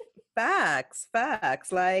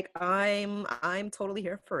 Facts. Like I'm totally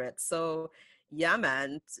here for it. So yeah,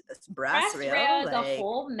 man, brass Brass rail, rail is a like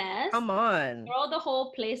whole mess. come on. Throw the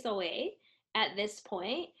whole place away at this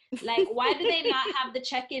point. Like, why do they not have the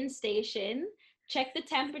check-in station? Check the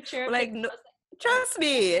temperature. Like no, Like, trust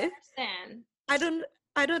me. I understand. I don't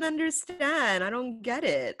I don't understand. I don't get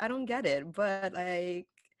it. I don't get it. But like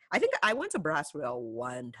I think I went to brass rail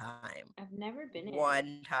one time. I've never been in.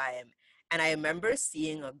 One time. And I remember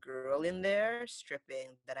seeing a girl in there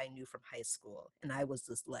stripping that I knew from high school. And I was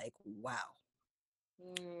just like, wow.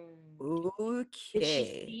 Did she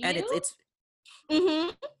Okay. see And you? it's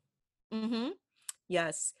mm-hmm. Mm-hmm.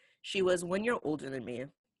 Yes. She was 1 year older than me.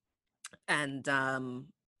 And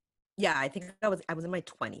yeah, I think I was in my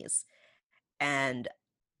 20s. And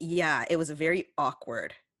yeah, it was very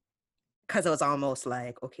awkward because I was almost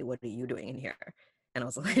like, okay, what are you doing in here? And I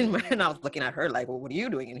was like, and I was looking at her like, well, what are you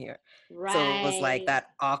doing in here? Right. So it was like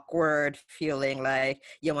that awkward feeling, like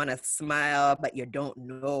you want to smile, but you don't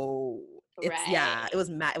know. It's yeah, it was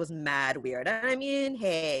mad weird. And I mean,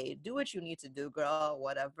 hey, do what you need to do, girl,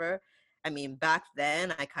 whatever. I mean, back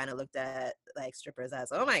then I kind of looked at like strippers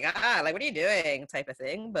as, oh my God, like what are you doing? Type of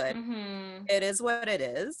thing. But it is what it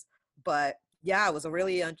is. But yeah, it was a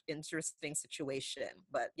really interesting situation.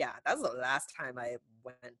 But yeah, that was the last time I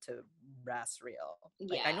went to Brass Reel.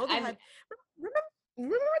 Like Yeah, I know they had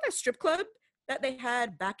remember that strip club that they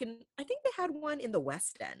had back in, I think they had one in the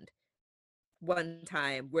West End one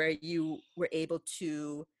time where you were able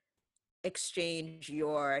to exchange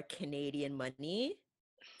your Canadian money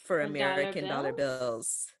for American dollar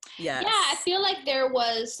bills. Yes. Yeah, I feel like there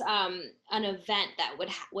was an event that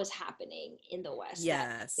was happening in the West.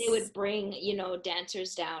 Yes. They would bring,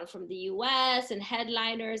 dancers down from the US and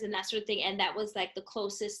headliners and that sort of thing. And that was like the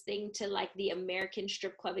closest thing to like the American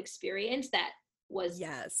strip club experience that was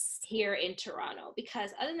here in Toronto.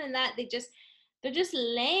 Because other than that, they're just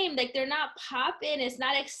lame. Like they're not popping. It's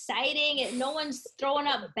not exciting. And no one's throwing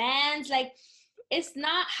up bands. Like it's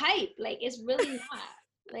not hype. Like it's really not.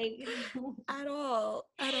 Like at all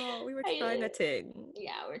we were trying a thing.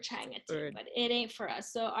 Yeah, we're trying a thing, but it ain't for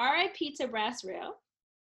us. So RIP to Brass Rail.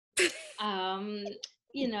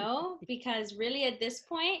 Because really at this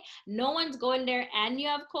point no one's going there and you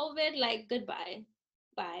have COVID. Like goodbye,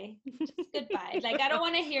 bye, just goodbye. Like I don't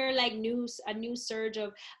want to hear like a new surge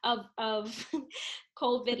of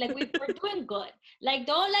COVID. Like we're doing good. Like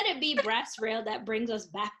don't let it be Brass Rail that brings us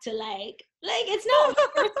back to like it's not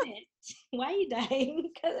worth it. Why are you dying?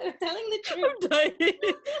 Because I'm telling the truth. I'm dying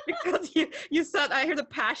because you said, I hear the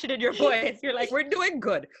passion in your voice. You're like, we're doing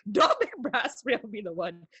good. Don't make Brass Rail be the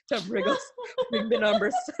one to bring the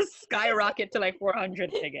numbers skyrocket to like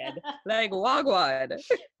 400 again. Like wagwan.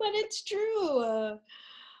 But it's true.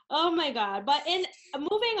 Oh my God. But in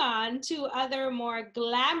moving on to other more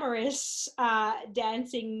glamorous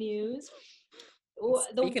dancing news.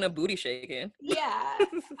 Speaking of booty shaking. Yeah.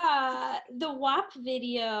 The WAP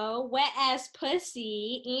video, Wet Ass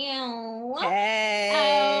Pussy. Ew.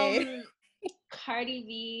 Hey. Cardi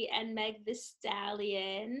B and Meg Thee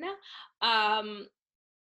Stallion,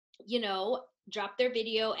 dropped their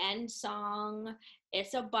video and song.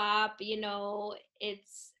 It's a bop,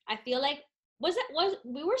 I feel like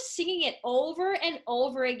we were singing it over and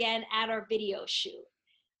over again at our video shoot.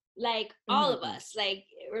 Like all of us, like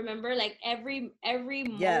remember, like every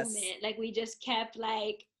moment, like we just kept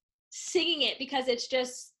like singing it because it's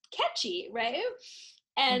just catchy, right?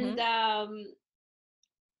 And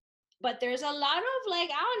but there's a lot of like,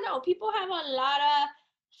 I don't know, people have a lot of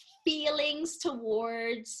feelings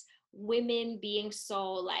towards women being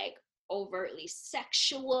so like overtly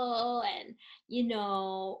sexual and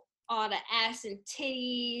all the ass and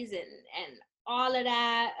titties and all of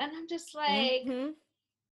that, and I'm just like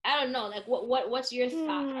I don't know, like what's your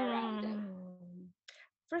thought around it?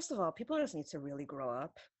 First of all, people just need to really grow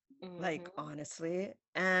up. like honestly.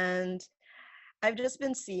 And I've just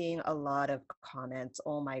been seeing a lot of comments.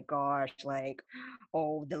 Oh my gosh, like,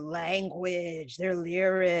 oh, the language, their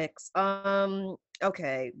lyrics.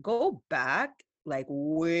 Okay, go back like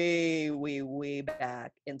way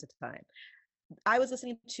back into time. I was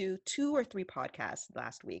listening to 2 or 3 podcasts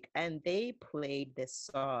last week, and they played this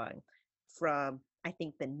song from I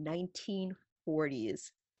think the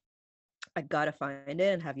 1940s. I gotta find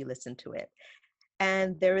it and have you listen to it.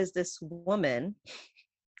 And there is this woman,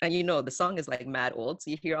 and you know the song is like mad old,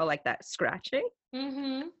 so you hear all like that scratching.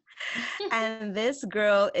 And this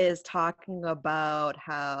girl is talking about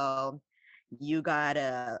how you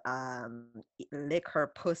gotta lick her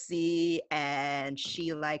pussy and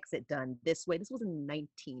she likes it done this way. This was in the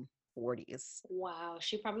 1940s. Wow,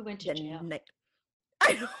 she probably went to jail.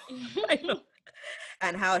 I know, I know.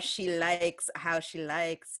 And how she likes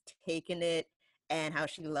taking it, and how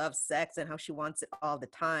she loves sex, and how she wants it all the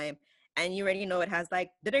time. And you already know it has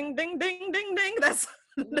like ding ding ding ding ding. That's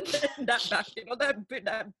that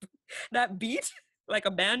back, that beat like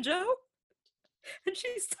a banjo. And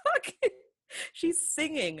she's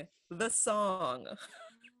singing the song,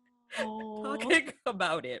 talking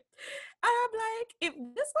about it. And I'm like, if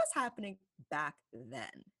this was happening back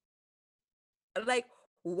then, like,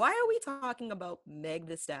 why are we talking about Meg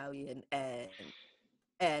Thee Stallion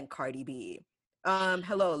and Cardi B?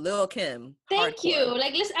 Hello, Lil Kim. Thank Hardcore. you.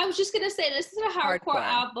 Like, listen, I was just gonna say, this is a hardcore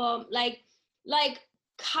album. Like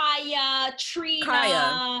Kaya,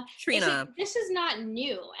 Trina. This is not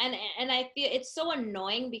new, and I feel it's so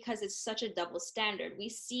annoying because it's such a double standard. We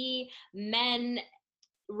see men,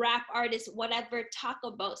 rap artists, whatever, talk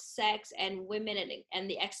about sex and women and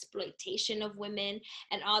the exploitation of women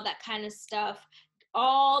and all that kind of stuff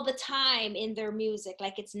all the time in their music,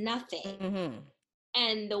 like it's nothing.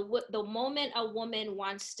 And the moment a woman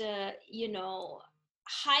wants to,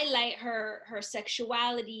 highlight her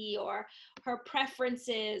sexuality or her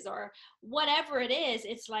preferences or whatever it is,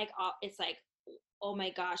 it's like oh my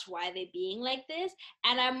gosh, why are they being like this?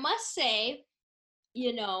 And I must say,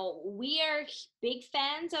 we are big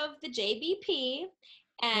fans of the JBP,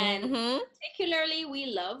 and particularly we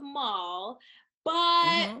love Mal,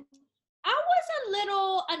 but I was a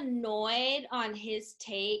little annoyed on his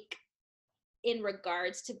take in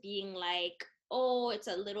regards to being like, oh, it's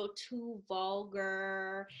a little too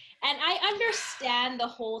vulgar. And I understand the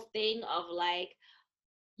whole thing of like,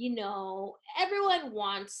 everyone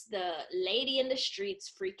wants the lady in the streets,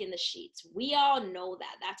 freak in the sheets. We all know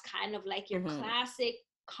that. That's kind of like your classic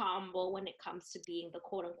combo when it comes to being the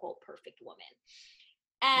quote unquote perfect woman.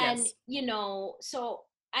 And, so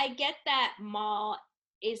I get that Mal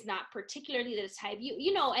is not particularly the type,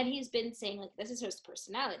 and he's been saying like this is his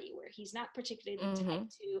personality, where he's not particularly the type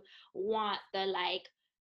to want the like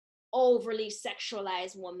overly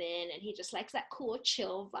sexualized woman, and he just likes that cool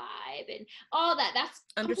chill vibe and all that. That's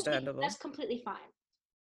understandable. That's completely fine.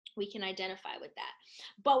 We can identify with that.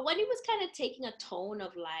 But when he was kind of taking a tone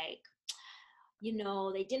of like,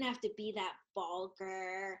 they didn't have to be that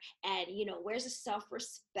vulgar, and where's the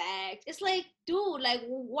self-respect? It's like, dude, like,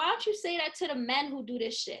 why don't you say that to the men who do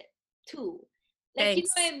this shit too? Like, Thanks.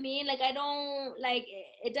 You know what I mean? Like, I don't, like,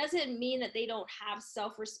 it doesn't mean that they don't have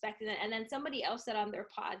self-respect. And then somebody else said on their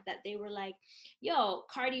pod that they were like, yo,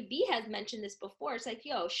 Cardi B has mentioned this before. It's like,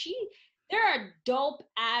 yo, there are dope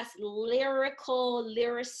ass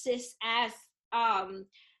lyricist ass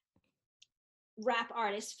rap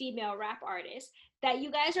artists, female rap artists, that you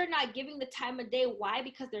guys are not giving the time of day. Why?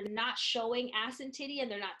 Because they're not showing ass and titty, and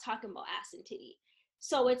they're not talking about ass and titty.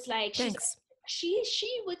 So it's like, she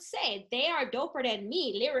would say they are doper than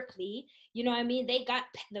me lyrically. You know what I mean? They got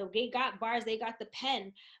bars, they got the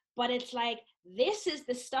pen, but it's like, this is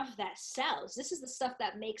the stuff that sells. This is the stuff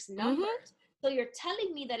that makes numbers. So you're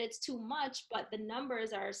telling me that it's too much, but the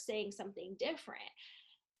numbers are saying something different.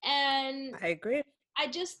 And I agree. I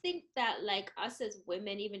just think that, like, us as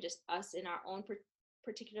women, even just us in our own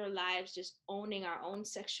particular lives, just owning our own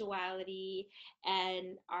sexuality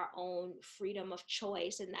and our own freedom of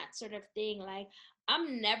choice and that sort of thing, like,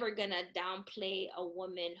 I'm never gonna downplay a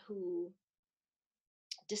woman who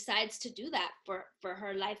decides to do that for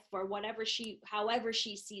her life, for however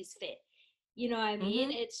she sees fit. You know what I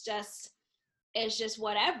mean? It's just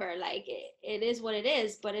whatever. Like, it is what it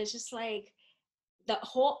is. But it's just like, the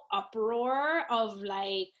whole uproar of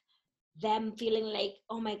like them feeling like,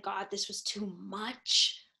 oh my God, this was too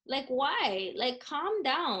much. Like, why? Like, calm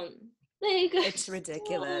down. Like, it's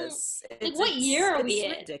ridiculous. Like, what year are we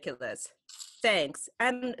in? It's ridiculous. Thanks.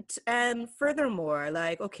 And furthermore,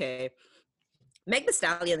 like, okay, Meg Thee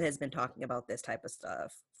Stallion has been talking about this type of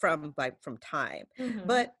stuff from time.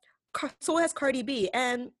 But so has Cardi B,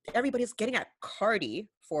 and everybody's getting at Cardi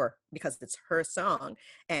because it's her song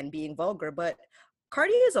and being vulgar, but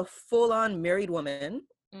Cardi is a full-on married woman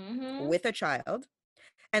with a child,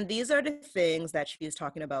 and these are the things that she's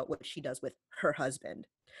talking about what she does with her husband.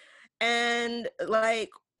 And like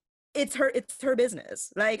it's her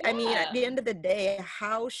business. Like, I mean, at the end of the day,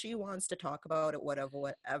 how she wants to talk about it,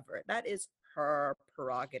 whatever, that is her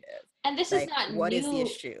prerogative. And this is not what new. Is the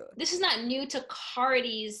issue? This is not new to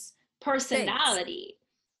Cardi's personality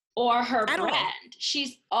or her At brand. all.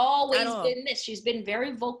 She's always been this. She's been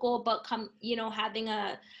very vocal about having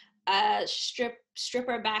a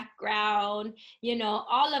stripper background,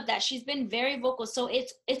 all of that. She's been very vocal. So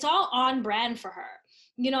it's all on brand for her.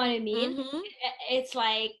 You know what I mean? It's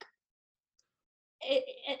like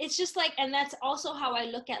it's just like, and that's also how I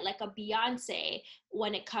look at like a Beyonce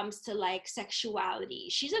when it comes to like sexuality.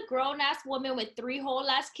 She's a grown-ass woman with 3 whole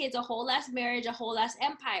ass kids, a whole ass marriage, a whole ass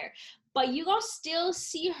empire, but you gonna still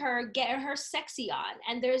see her getting her sexy on,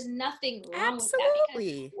 and there's nothing wrong with that.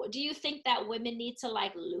 Because do you think that women need to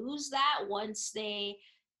like lose that once they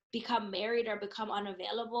become married or become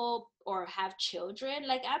unavailable or have children?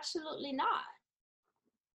 Like, absolutely not.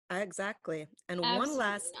 Exactly. And one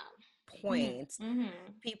last point,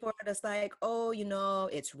 people are just like, oh,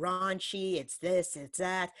 it's raunchy, it's this, it's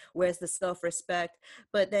that, where's the self-respect?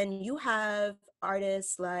 But then you have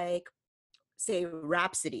artists like, say,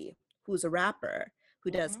 Rhapsody, who's a rapper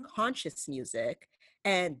who does conscious music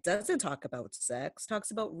and doesn't talk about sex,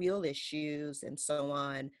 talks about real issues and so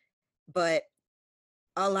on, but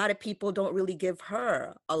a lot of people don't really give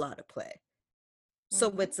her a lot of play.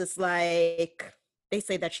 So it's just like, they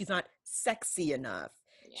say that she's not sexy enough.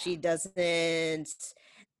 Yeah. She doesn't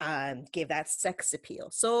give that sex appeal.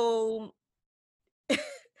 So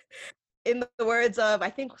in the words of, I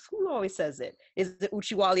think, who always says it? Is it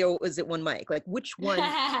Uchi Wally or is it One Mic? Like, which one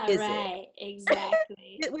is it? Right,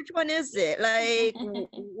 exactly. Which one is it? Like,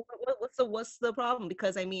 what's the problem?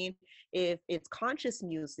 Because, I mean, if it's conscious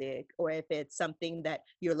music or if it's something that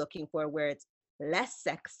you're looking for where it's less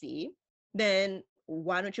sexy, then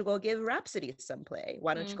why don't you go give Rhapsody some play?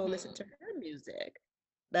 Why don't you go listen to her music?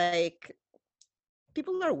 Like,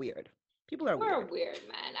 people are weird. People are weird,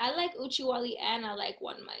 man. I like Uchi Wally and I like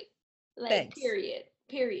One Mic. Like, thanks. Period.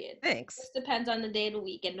 Thanks. It just depends on the day of the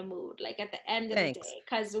week and the mood. Like, at the end of the day.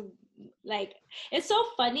 Because, like, it's so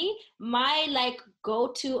funny. My, like,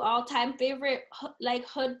 go-to all-time favorite, like,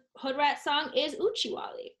 hood rat song is Uchi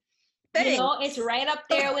Wally. Thanks. It's right up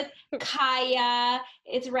there with Kaya.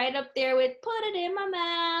 It's right up there with Put It In My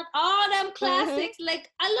Mouth. All them classics.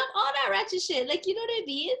 Like, I love all that ratchet shit. Like, you know what I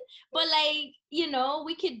mean? But, like,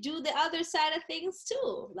 we could do the other side of things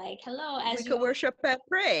too. Like, hello. We could worship and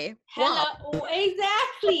pray. Hello. Wow.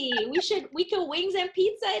 Exactly. We could wings and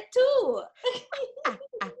pizza it too.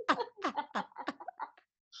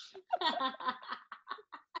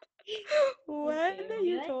 When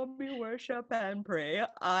you told me worship and pray,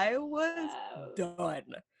 I was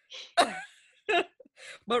done.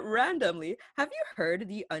 But randomly, have you heard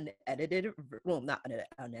the unedited, well, not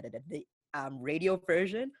unedited, the radio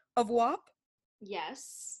version of WAP?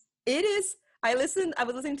 Yes. It is. I was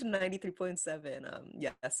listening to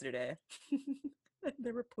 93.7 yesterday.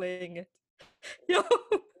 They were playing it. Yo,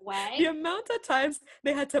 why? The amount of times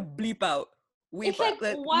they had to bleep out. It's like,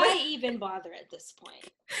 why even bother at this point?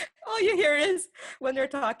 All you hear is when they're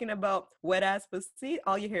talking about wet ass pussy,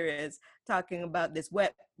 all you hear is talking about this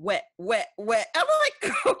wet. I'm like,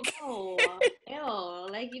 okay. Ew,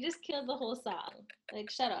 like, you just killed the whole song. Like,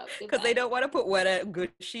 shut up. Because they don't want to put wet at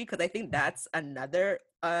Gucci, because I think that's another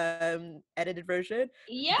edited version.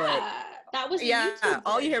 Yeah, but, that was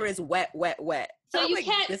all you hear is wet. So you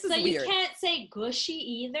can't. So you can't say gushy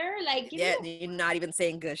either. Like, you're not even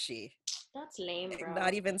saying gushy. That's lame, bro.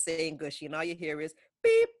 Not even saying gushy, and all you hear is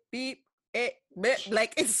beep beep.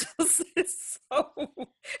 Like, it's so.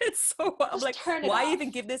 I'm like, why even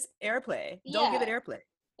give this airplay? Don't give it airplay.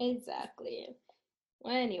 Exactly.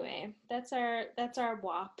 Well, anyway, that's our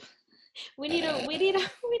WAP. We need a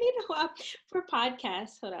WAP for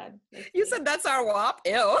podcasts. Hold on. You said that's our WAP?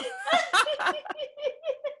 Ew.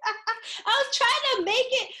 I was trying to make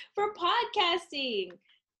it for podcasting.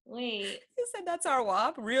 Wait. You said that's our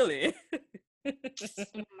WAP? Really? Oh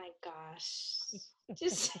my gosh.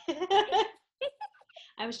 Just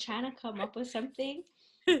I was trying to come up with something.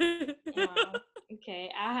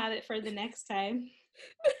 Okay, I'll have it for the next time.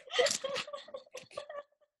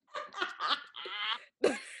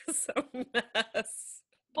 So mess.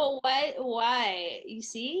 But why? You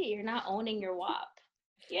see, you're not owning your WAP.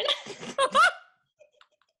 You're not.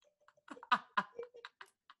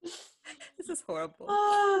 This is horrible.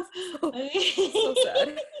 Oh, so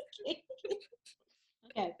sad.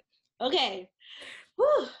 Okay.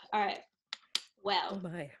 Whew. All right. Oh Well,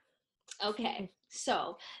 my. okay.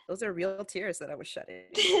 So Those are real tears that I was shedding.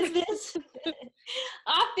 this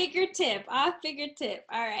off figure tip. Off figure tip.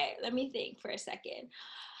 All right. Let me think for a second.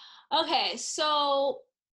 Okay. So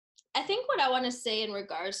I think what I want to say in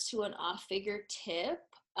regards to an off figure tip,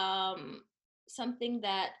 something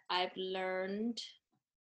that I've learned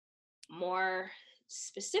more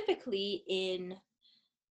specifically in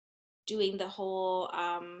doing the whole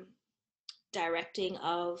directing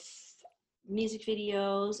of music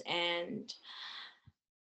videos and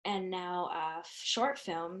now short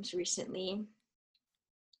films recently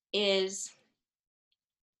is,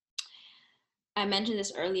 I mentioned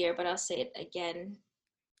this earlier, but I'll say it again.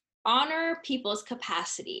 Honor people's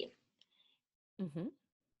capacity, Mm-hmm.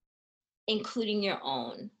 including your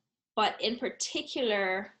own. But in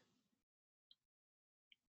particular,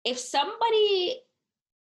 if somebody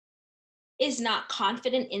is not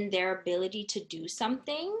confident in their ability to do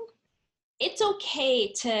something, it's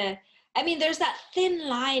okay to, I mean, there's that thin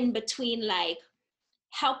line between like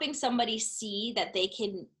helping somebody see that they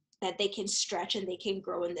can stretch and they can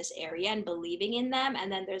grow in this area and believing in them,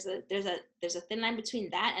 and then there's a thin line between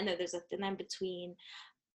that, and then there's a thin line between,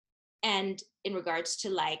 and in regards to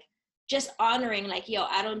like just honoring like, yo,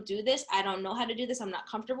 I don't do this, I don't know how to do this, I'm not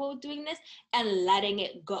comfortable with doing this, and letting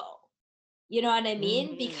it go. You know what I mean?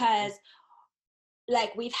 Mm-hmm. Because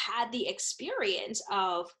like we've had the experience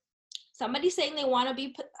of somebody saying they want to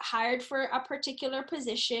be hired for a particular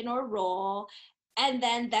position or role, and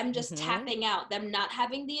then them just Mm-hmm. tapping out, them not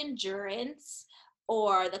having the endurance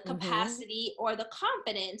or the Mm-hmm. capacity or the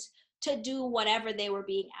confidence to do whatever they were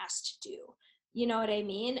being asked to do. You know what I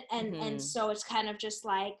mean? And Mm-hmm. so it's kind of just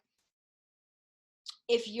like,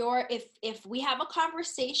 if we have a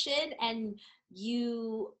conversation and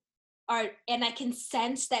you are, and I can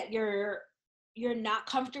sense that you're not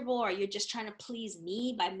comfortable, or you're just trying to please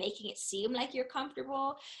me by making it seem like you're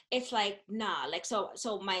comfortable, it's like, nah. Like, so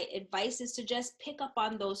my advice is to just pick up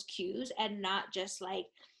on those cues and not just like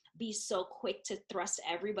be so quick to thrust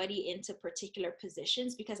everybody into particular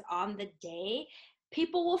positions, because on the day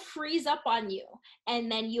people will freeze up on you,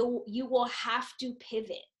 and then you will have to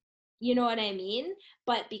pivot. You know what I mean?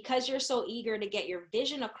 But because you're so eager to get your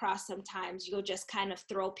vision across, sometimes you'll just kind of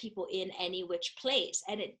throw people in any which place,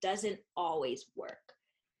 and it doesn't always work.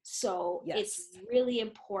 So it's Yes. really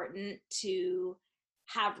important to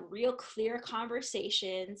have real clear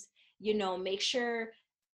conversations, you know, make sure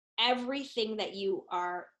everything that you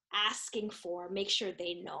are asking for, make sure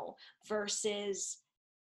they know, versus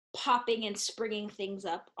popping and springing things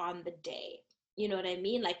up on the day. You know what I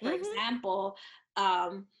mean? Like, for Mm-hmm. example,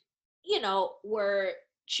 um, you know, we're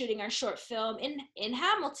shooting our short film in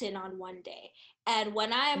Hamilton on one day, and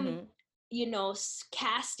when I'm, Mm-hmm. you know,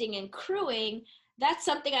 casting and crewing, that's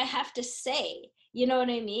something I have to say. You know what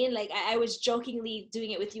I mean? Like, I was jokingly doing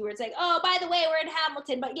it with you where it's like, oh, by the way, we're in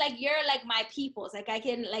Hamilton, but like, you're like my people's, like, I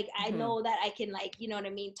can, like, I Mm-hmm. know that I can, like, you know what I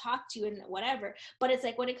mean, talk to you and whatever. But it's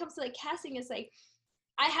like when it comes to like casting, it's like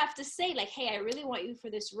I have to say like, hey, I really want you for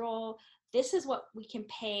this role, this is what we can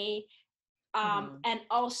pay, Mm-hmm. and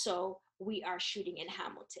also we are shooting in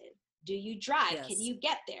Hamilton, do you drive, can Yes. you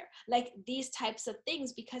get there, like these types of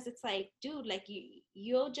things, because it's like, dude, like you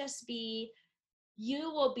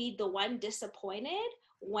will be the one disappointed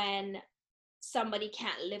when somebody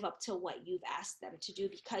can't live up to what you've asked them to do,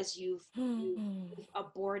 because you've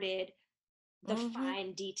aborted the Mm-hmm.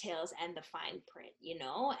 fine details and the fine print, you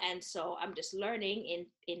know. And so I'm just learning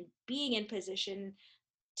in being in position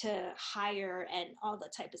to hire and all the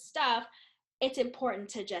type of stuff, it's important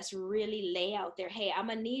to just really lay out there, hey, I'm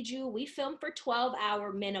gonna need you, we film for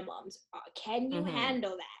 12-hour minimums, can you Mm-hmm.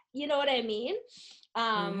 handle that, you know what I mean?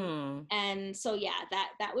 um Mm-hmm. and so yeah,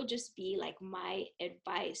 that would just be like my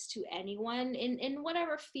advice to anyone in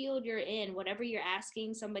whatever field you're in, whatever you're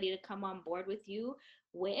asking somebody to come on board with you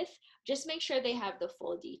with, just make sure they have the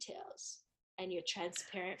full details and you're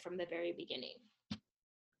transparent from the very beginning.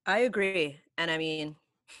 I agree. And I mean,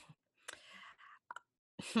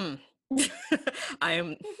 hmm. I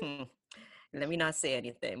am, let me not say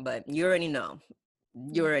anything, but you already know.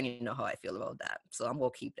 You already know how I feel about that. So I'm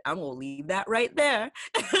gonna leave that right there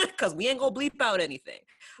because we ain't gonna bleep out anything.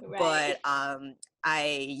 Right.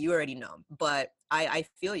 But you already know. But I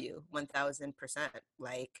feel you 1000%.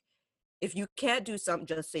 Like, if you can't do something,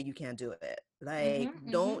 just say you can't do it. Like, Mm-hmm,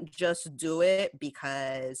 mm-hmm. don't just do it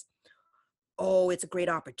because, oh, it's a great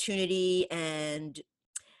opportunity. And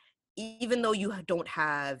even though you don't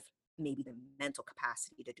have maybe the mental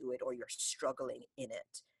capacity to do it, or you're struggling in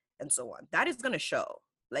it and so on, that is going to show.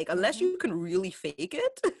 Like, unless Mm-hmm. you can really fake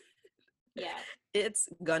it, Yeah. it's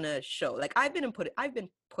gonna show. Like I've been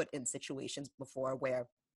put in situations before where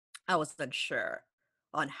I was unsure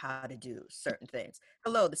on how to do certain things.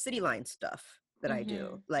 Hello, the City Line stuff that I do.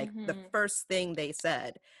 Mm-hmm. Like the Mm-hmm. first thing they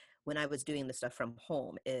said when I was doing the stuff from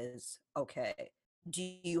home is, okay, do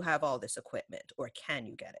you have all this equipment or can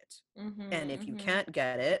you get it? Mm-hmm. And if you Mm-hmm. can't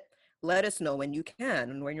get it, let us know when you can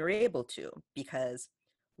and when you're able to, because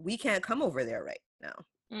we can't come over there right now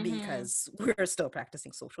Mm-hmm. because we're still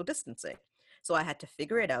practicing social distancing. So I had to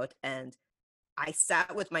figure it out, and I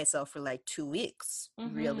sat with myself for like 2 weeks,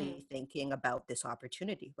 Mm-hmm. really thinking about this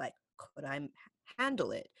opportunity. Like, could I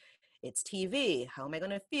handle it? It's TV. How am I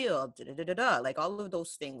going to feel? Da, da, da, da, da. Like, all of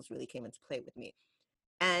those things really came into play with me.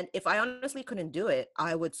 And if I honestly couldn't do it,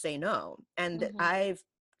 I would say no. And Mm-hmm. I've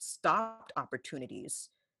stopped opportunities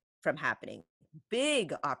from happening,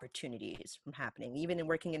 big opportunities from happening, even in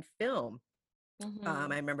working in film.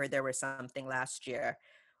 Mm-hmm. I remember there was something last year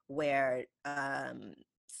where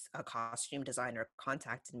a costume designer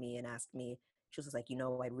contacted me and asked me, she was like,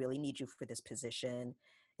 I really need you for this position.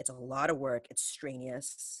 It's a lot of work. It's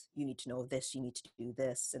strenuous. You need to know this. You need to do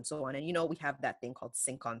this, and so on. And we have that thing called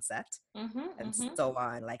sync on set, and Mm-hmm. so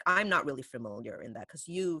on. Like I'm not really familiar in that because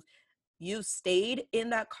you stayed in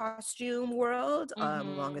that costume world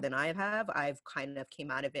longer Mm-hmm. than I have. I've kind of came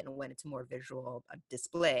out of it and went into more visual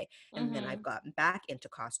display, and then I've Mm-hmm. gotten back into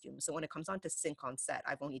costumes. So when it comes on to sync on set,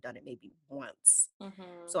 I've only done it maybe once. Mm-hmm.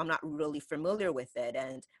 So I'm not really familiar with it.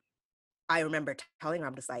 And I remember telling her,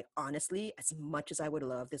 I'm just like, honestly, as much as I would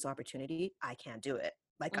love this opportunity, I can't do it.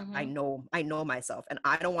 Like I Mm-hmm. know myself, and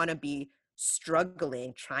I don't want to be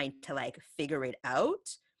struggling trying to like figure it out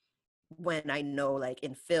when I know like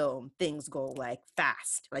in film things go like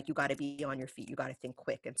fast, like you got to be on your feet, you got to think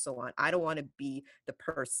quick and so on. I don't want to be the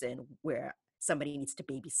person where somebody needs to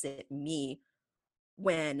babysit me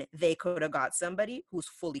when they could have got somebody who's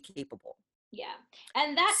fully capable. Yeah.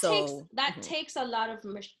 And that takes So a lot of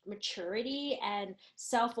maturity and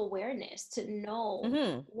self-awareness to know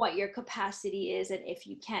mhm, what your capacity is, and if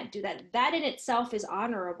you can't do that, that in itself is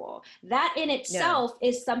honorable. That in yeah, itself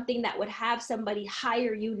is something that would have somebody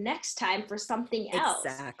hire you next time for something else.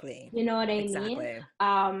 exactly, You know what I mean? exactly.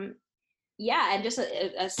 Um, yeah, and just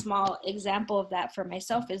a small example of that for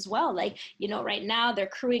myself as well. Like, right now they're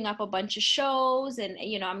crewing up a bunch of shows, and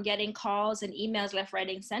I'm getting calls and emails left, right,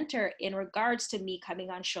 and center in regards to me coming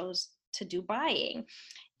on shows to do buying.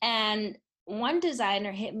 And one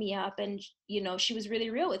designer hit me up, and she was really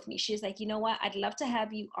real with me. She's like, you know what, I'd love to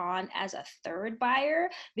have you on as a third buyer,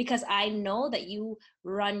 because I know that you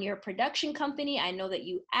run your production company, I know that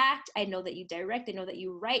you act, I know that you direct, I know that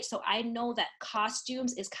you write, so I know that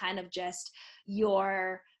costumes is kind of just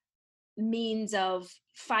your means of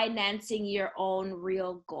financing your own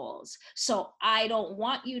real goals. So I don't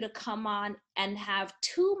want you to come on and have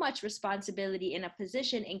too much responsibility in a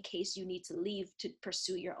position in case you need to leave to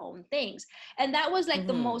pursue your own things. And that was like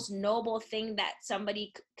the Hmm. most noble thing that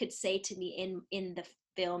somebody could say to me in the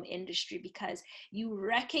film industry, because you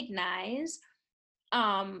recognize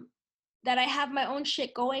um that I have my own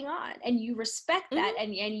shit going on, and you respect that,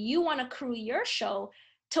 Hmm. and you want to crew your show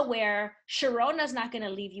to where Sharona's not going to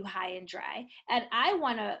leave you high and dry, and I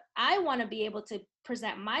want to be able to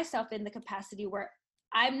present myself in the capacity where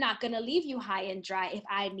I'm not going to leave you high and dry if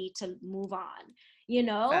I need to move on.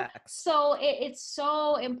 Facts. So it's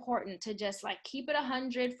so important to just like keep it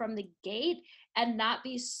 100 from the gate, and not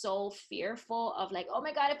be so fearful of like, oh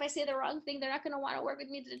my god, if I say the wrong thing, they're not going to want to work with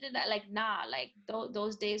me. Like, nah, like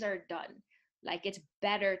those days are done. Like, it's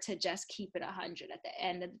better to just keep it 100 at the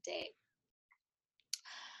end of the day.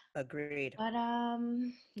 Agreed. But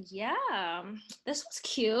yeah, this was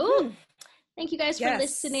cute. Hmm. Thank you guys for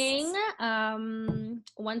listening. Yes.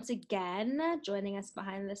 Once again, joining us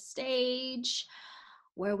behind the stage,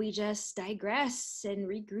 where we just digress and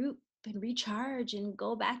regroup and recharge and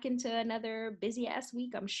go back into another busy ass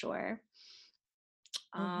week, I'm sure.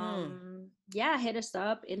 Hmm. Yeah, hit us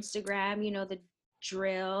up, Instagram, the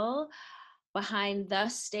drill. Behind the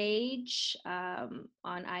stage, on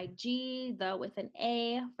IG, the with an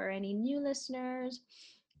A for any new listeners.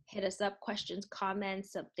 Hit us up, questions,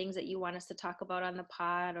 comments, some things that you want us to talk about on the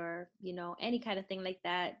pod, or any kind of thing like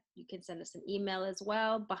that. You can send us an email as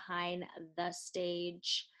well, behind the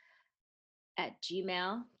stage at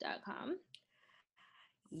gmail.com.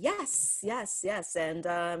 Yes. And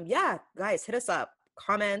yeah, guys, hit us up.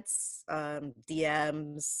 Comments,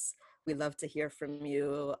 DMs. We love to hear from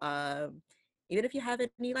you. Even if you have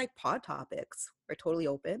any like pod topics, we're totally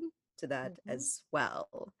open to that Mm-hmm. as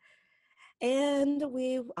well. And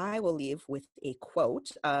I will leave with a quote.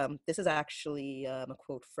 This is actually a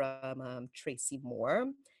quote from Tracy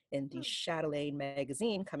Moore. in the Chatelaine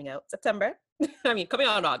magazine coming out September. I mean, coming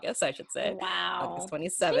out in August, I should say. Wow. August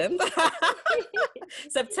 27th.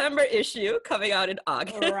 September issue coming out in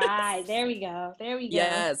August. Right. There we go.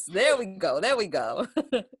 Yes, there we go.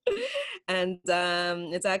 And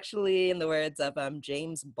it's actually in the words of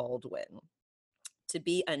James Baldwin. To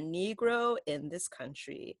be a Negro in this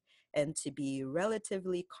country and to be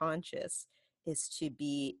relatively conscious is to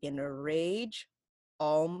be in a rage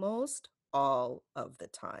almost all of the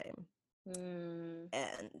time.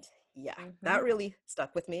 And yeah, that really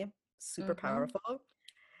stuck with me. Super powerful.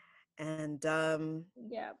 And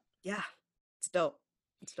yeah, it's dope.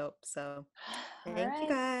 So thank you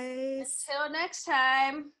guys. Until next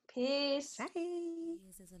time. Peace. Bye.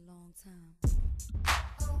 Years is a long time.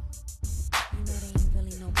 You know there ain't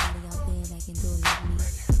really nobody out there that can do it like me.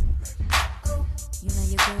 You know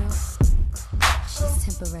your girl? She's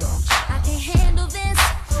temporary. I can't handle this.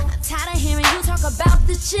 I'm tired of hearing you talk about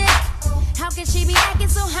the chick. How can she be acting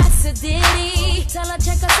so hot to Diddy? Tell her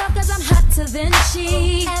check herself cause I'm hotter than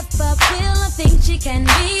she ever will or think she can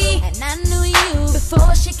be. And I knew you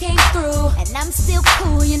before she came through. And I'm still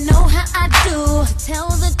cool, you know how I do. To tell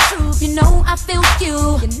the truth, you know I feel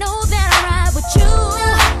you. You know that I ride with you.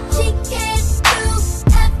 She can't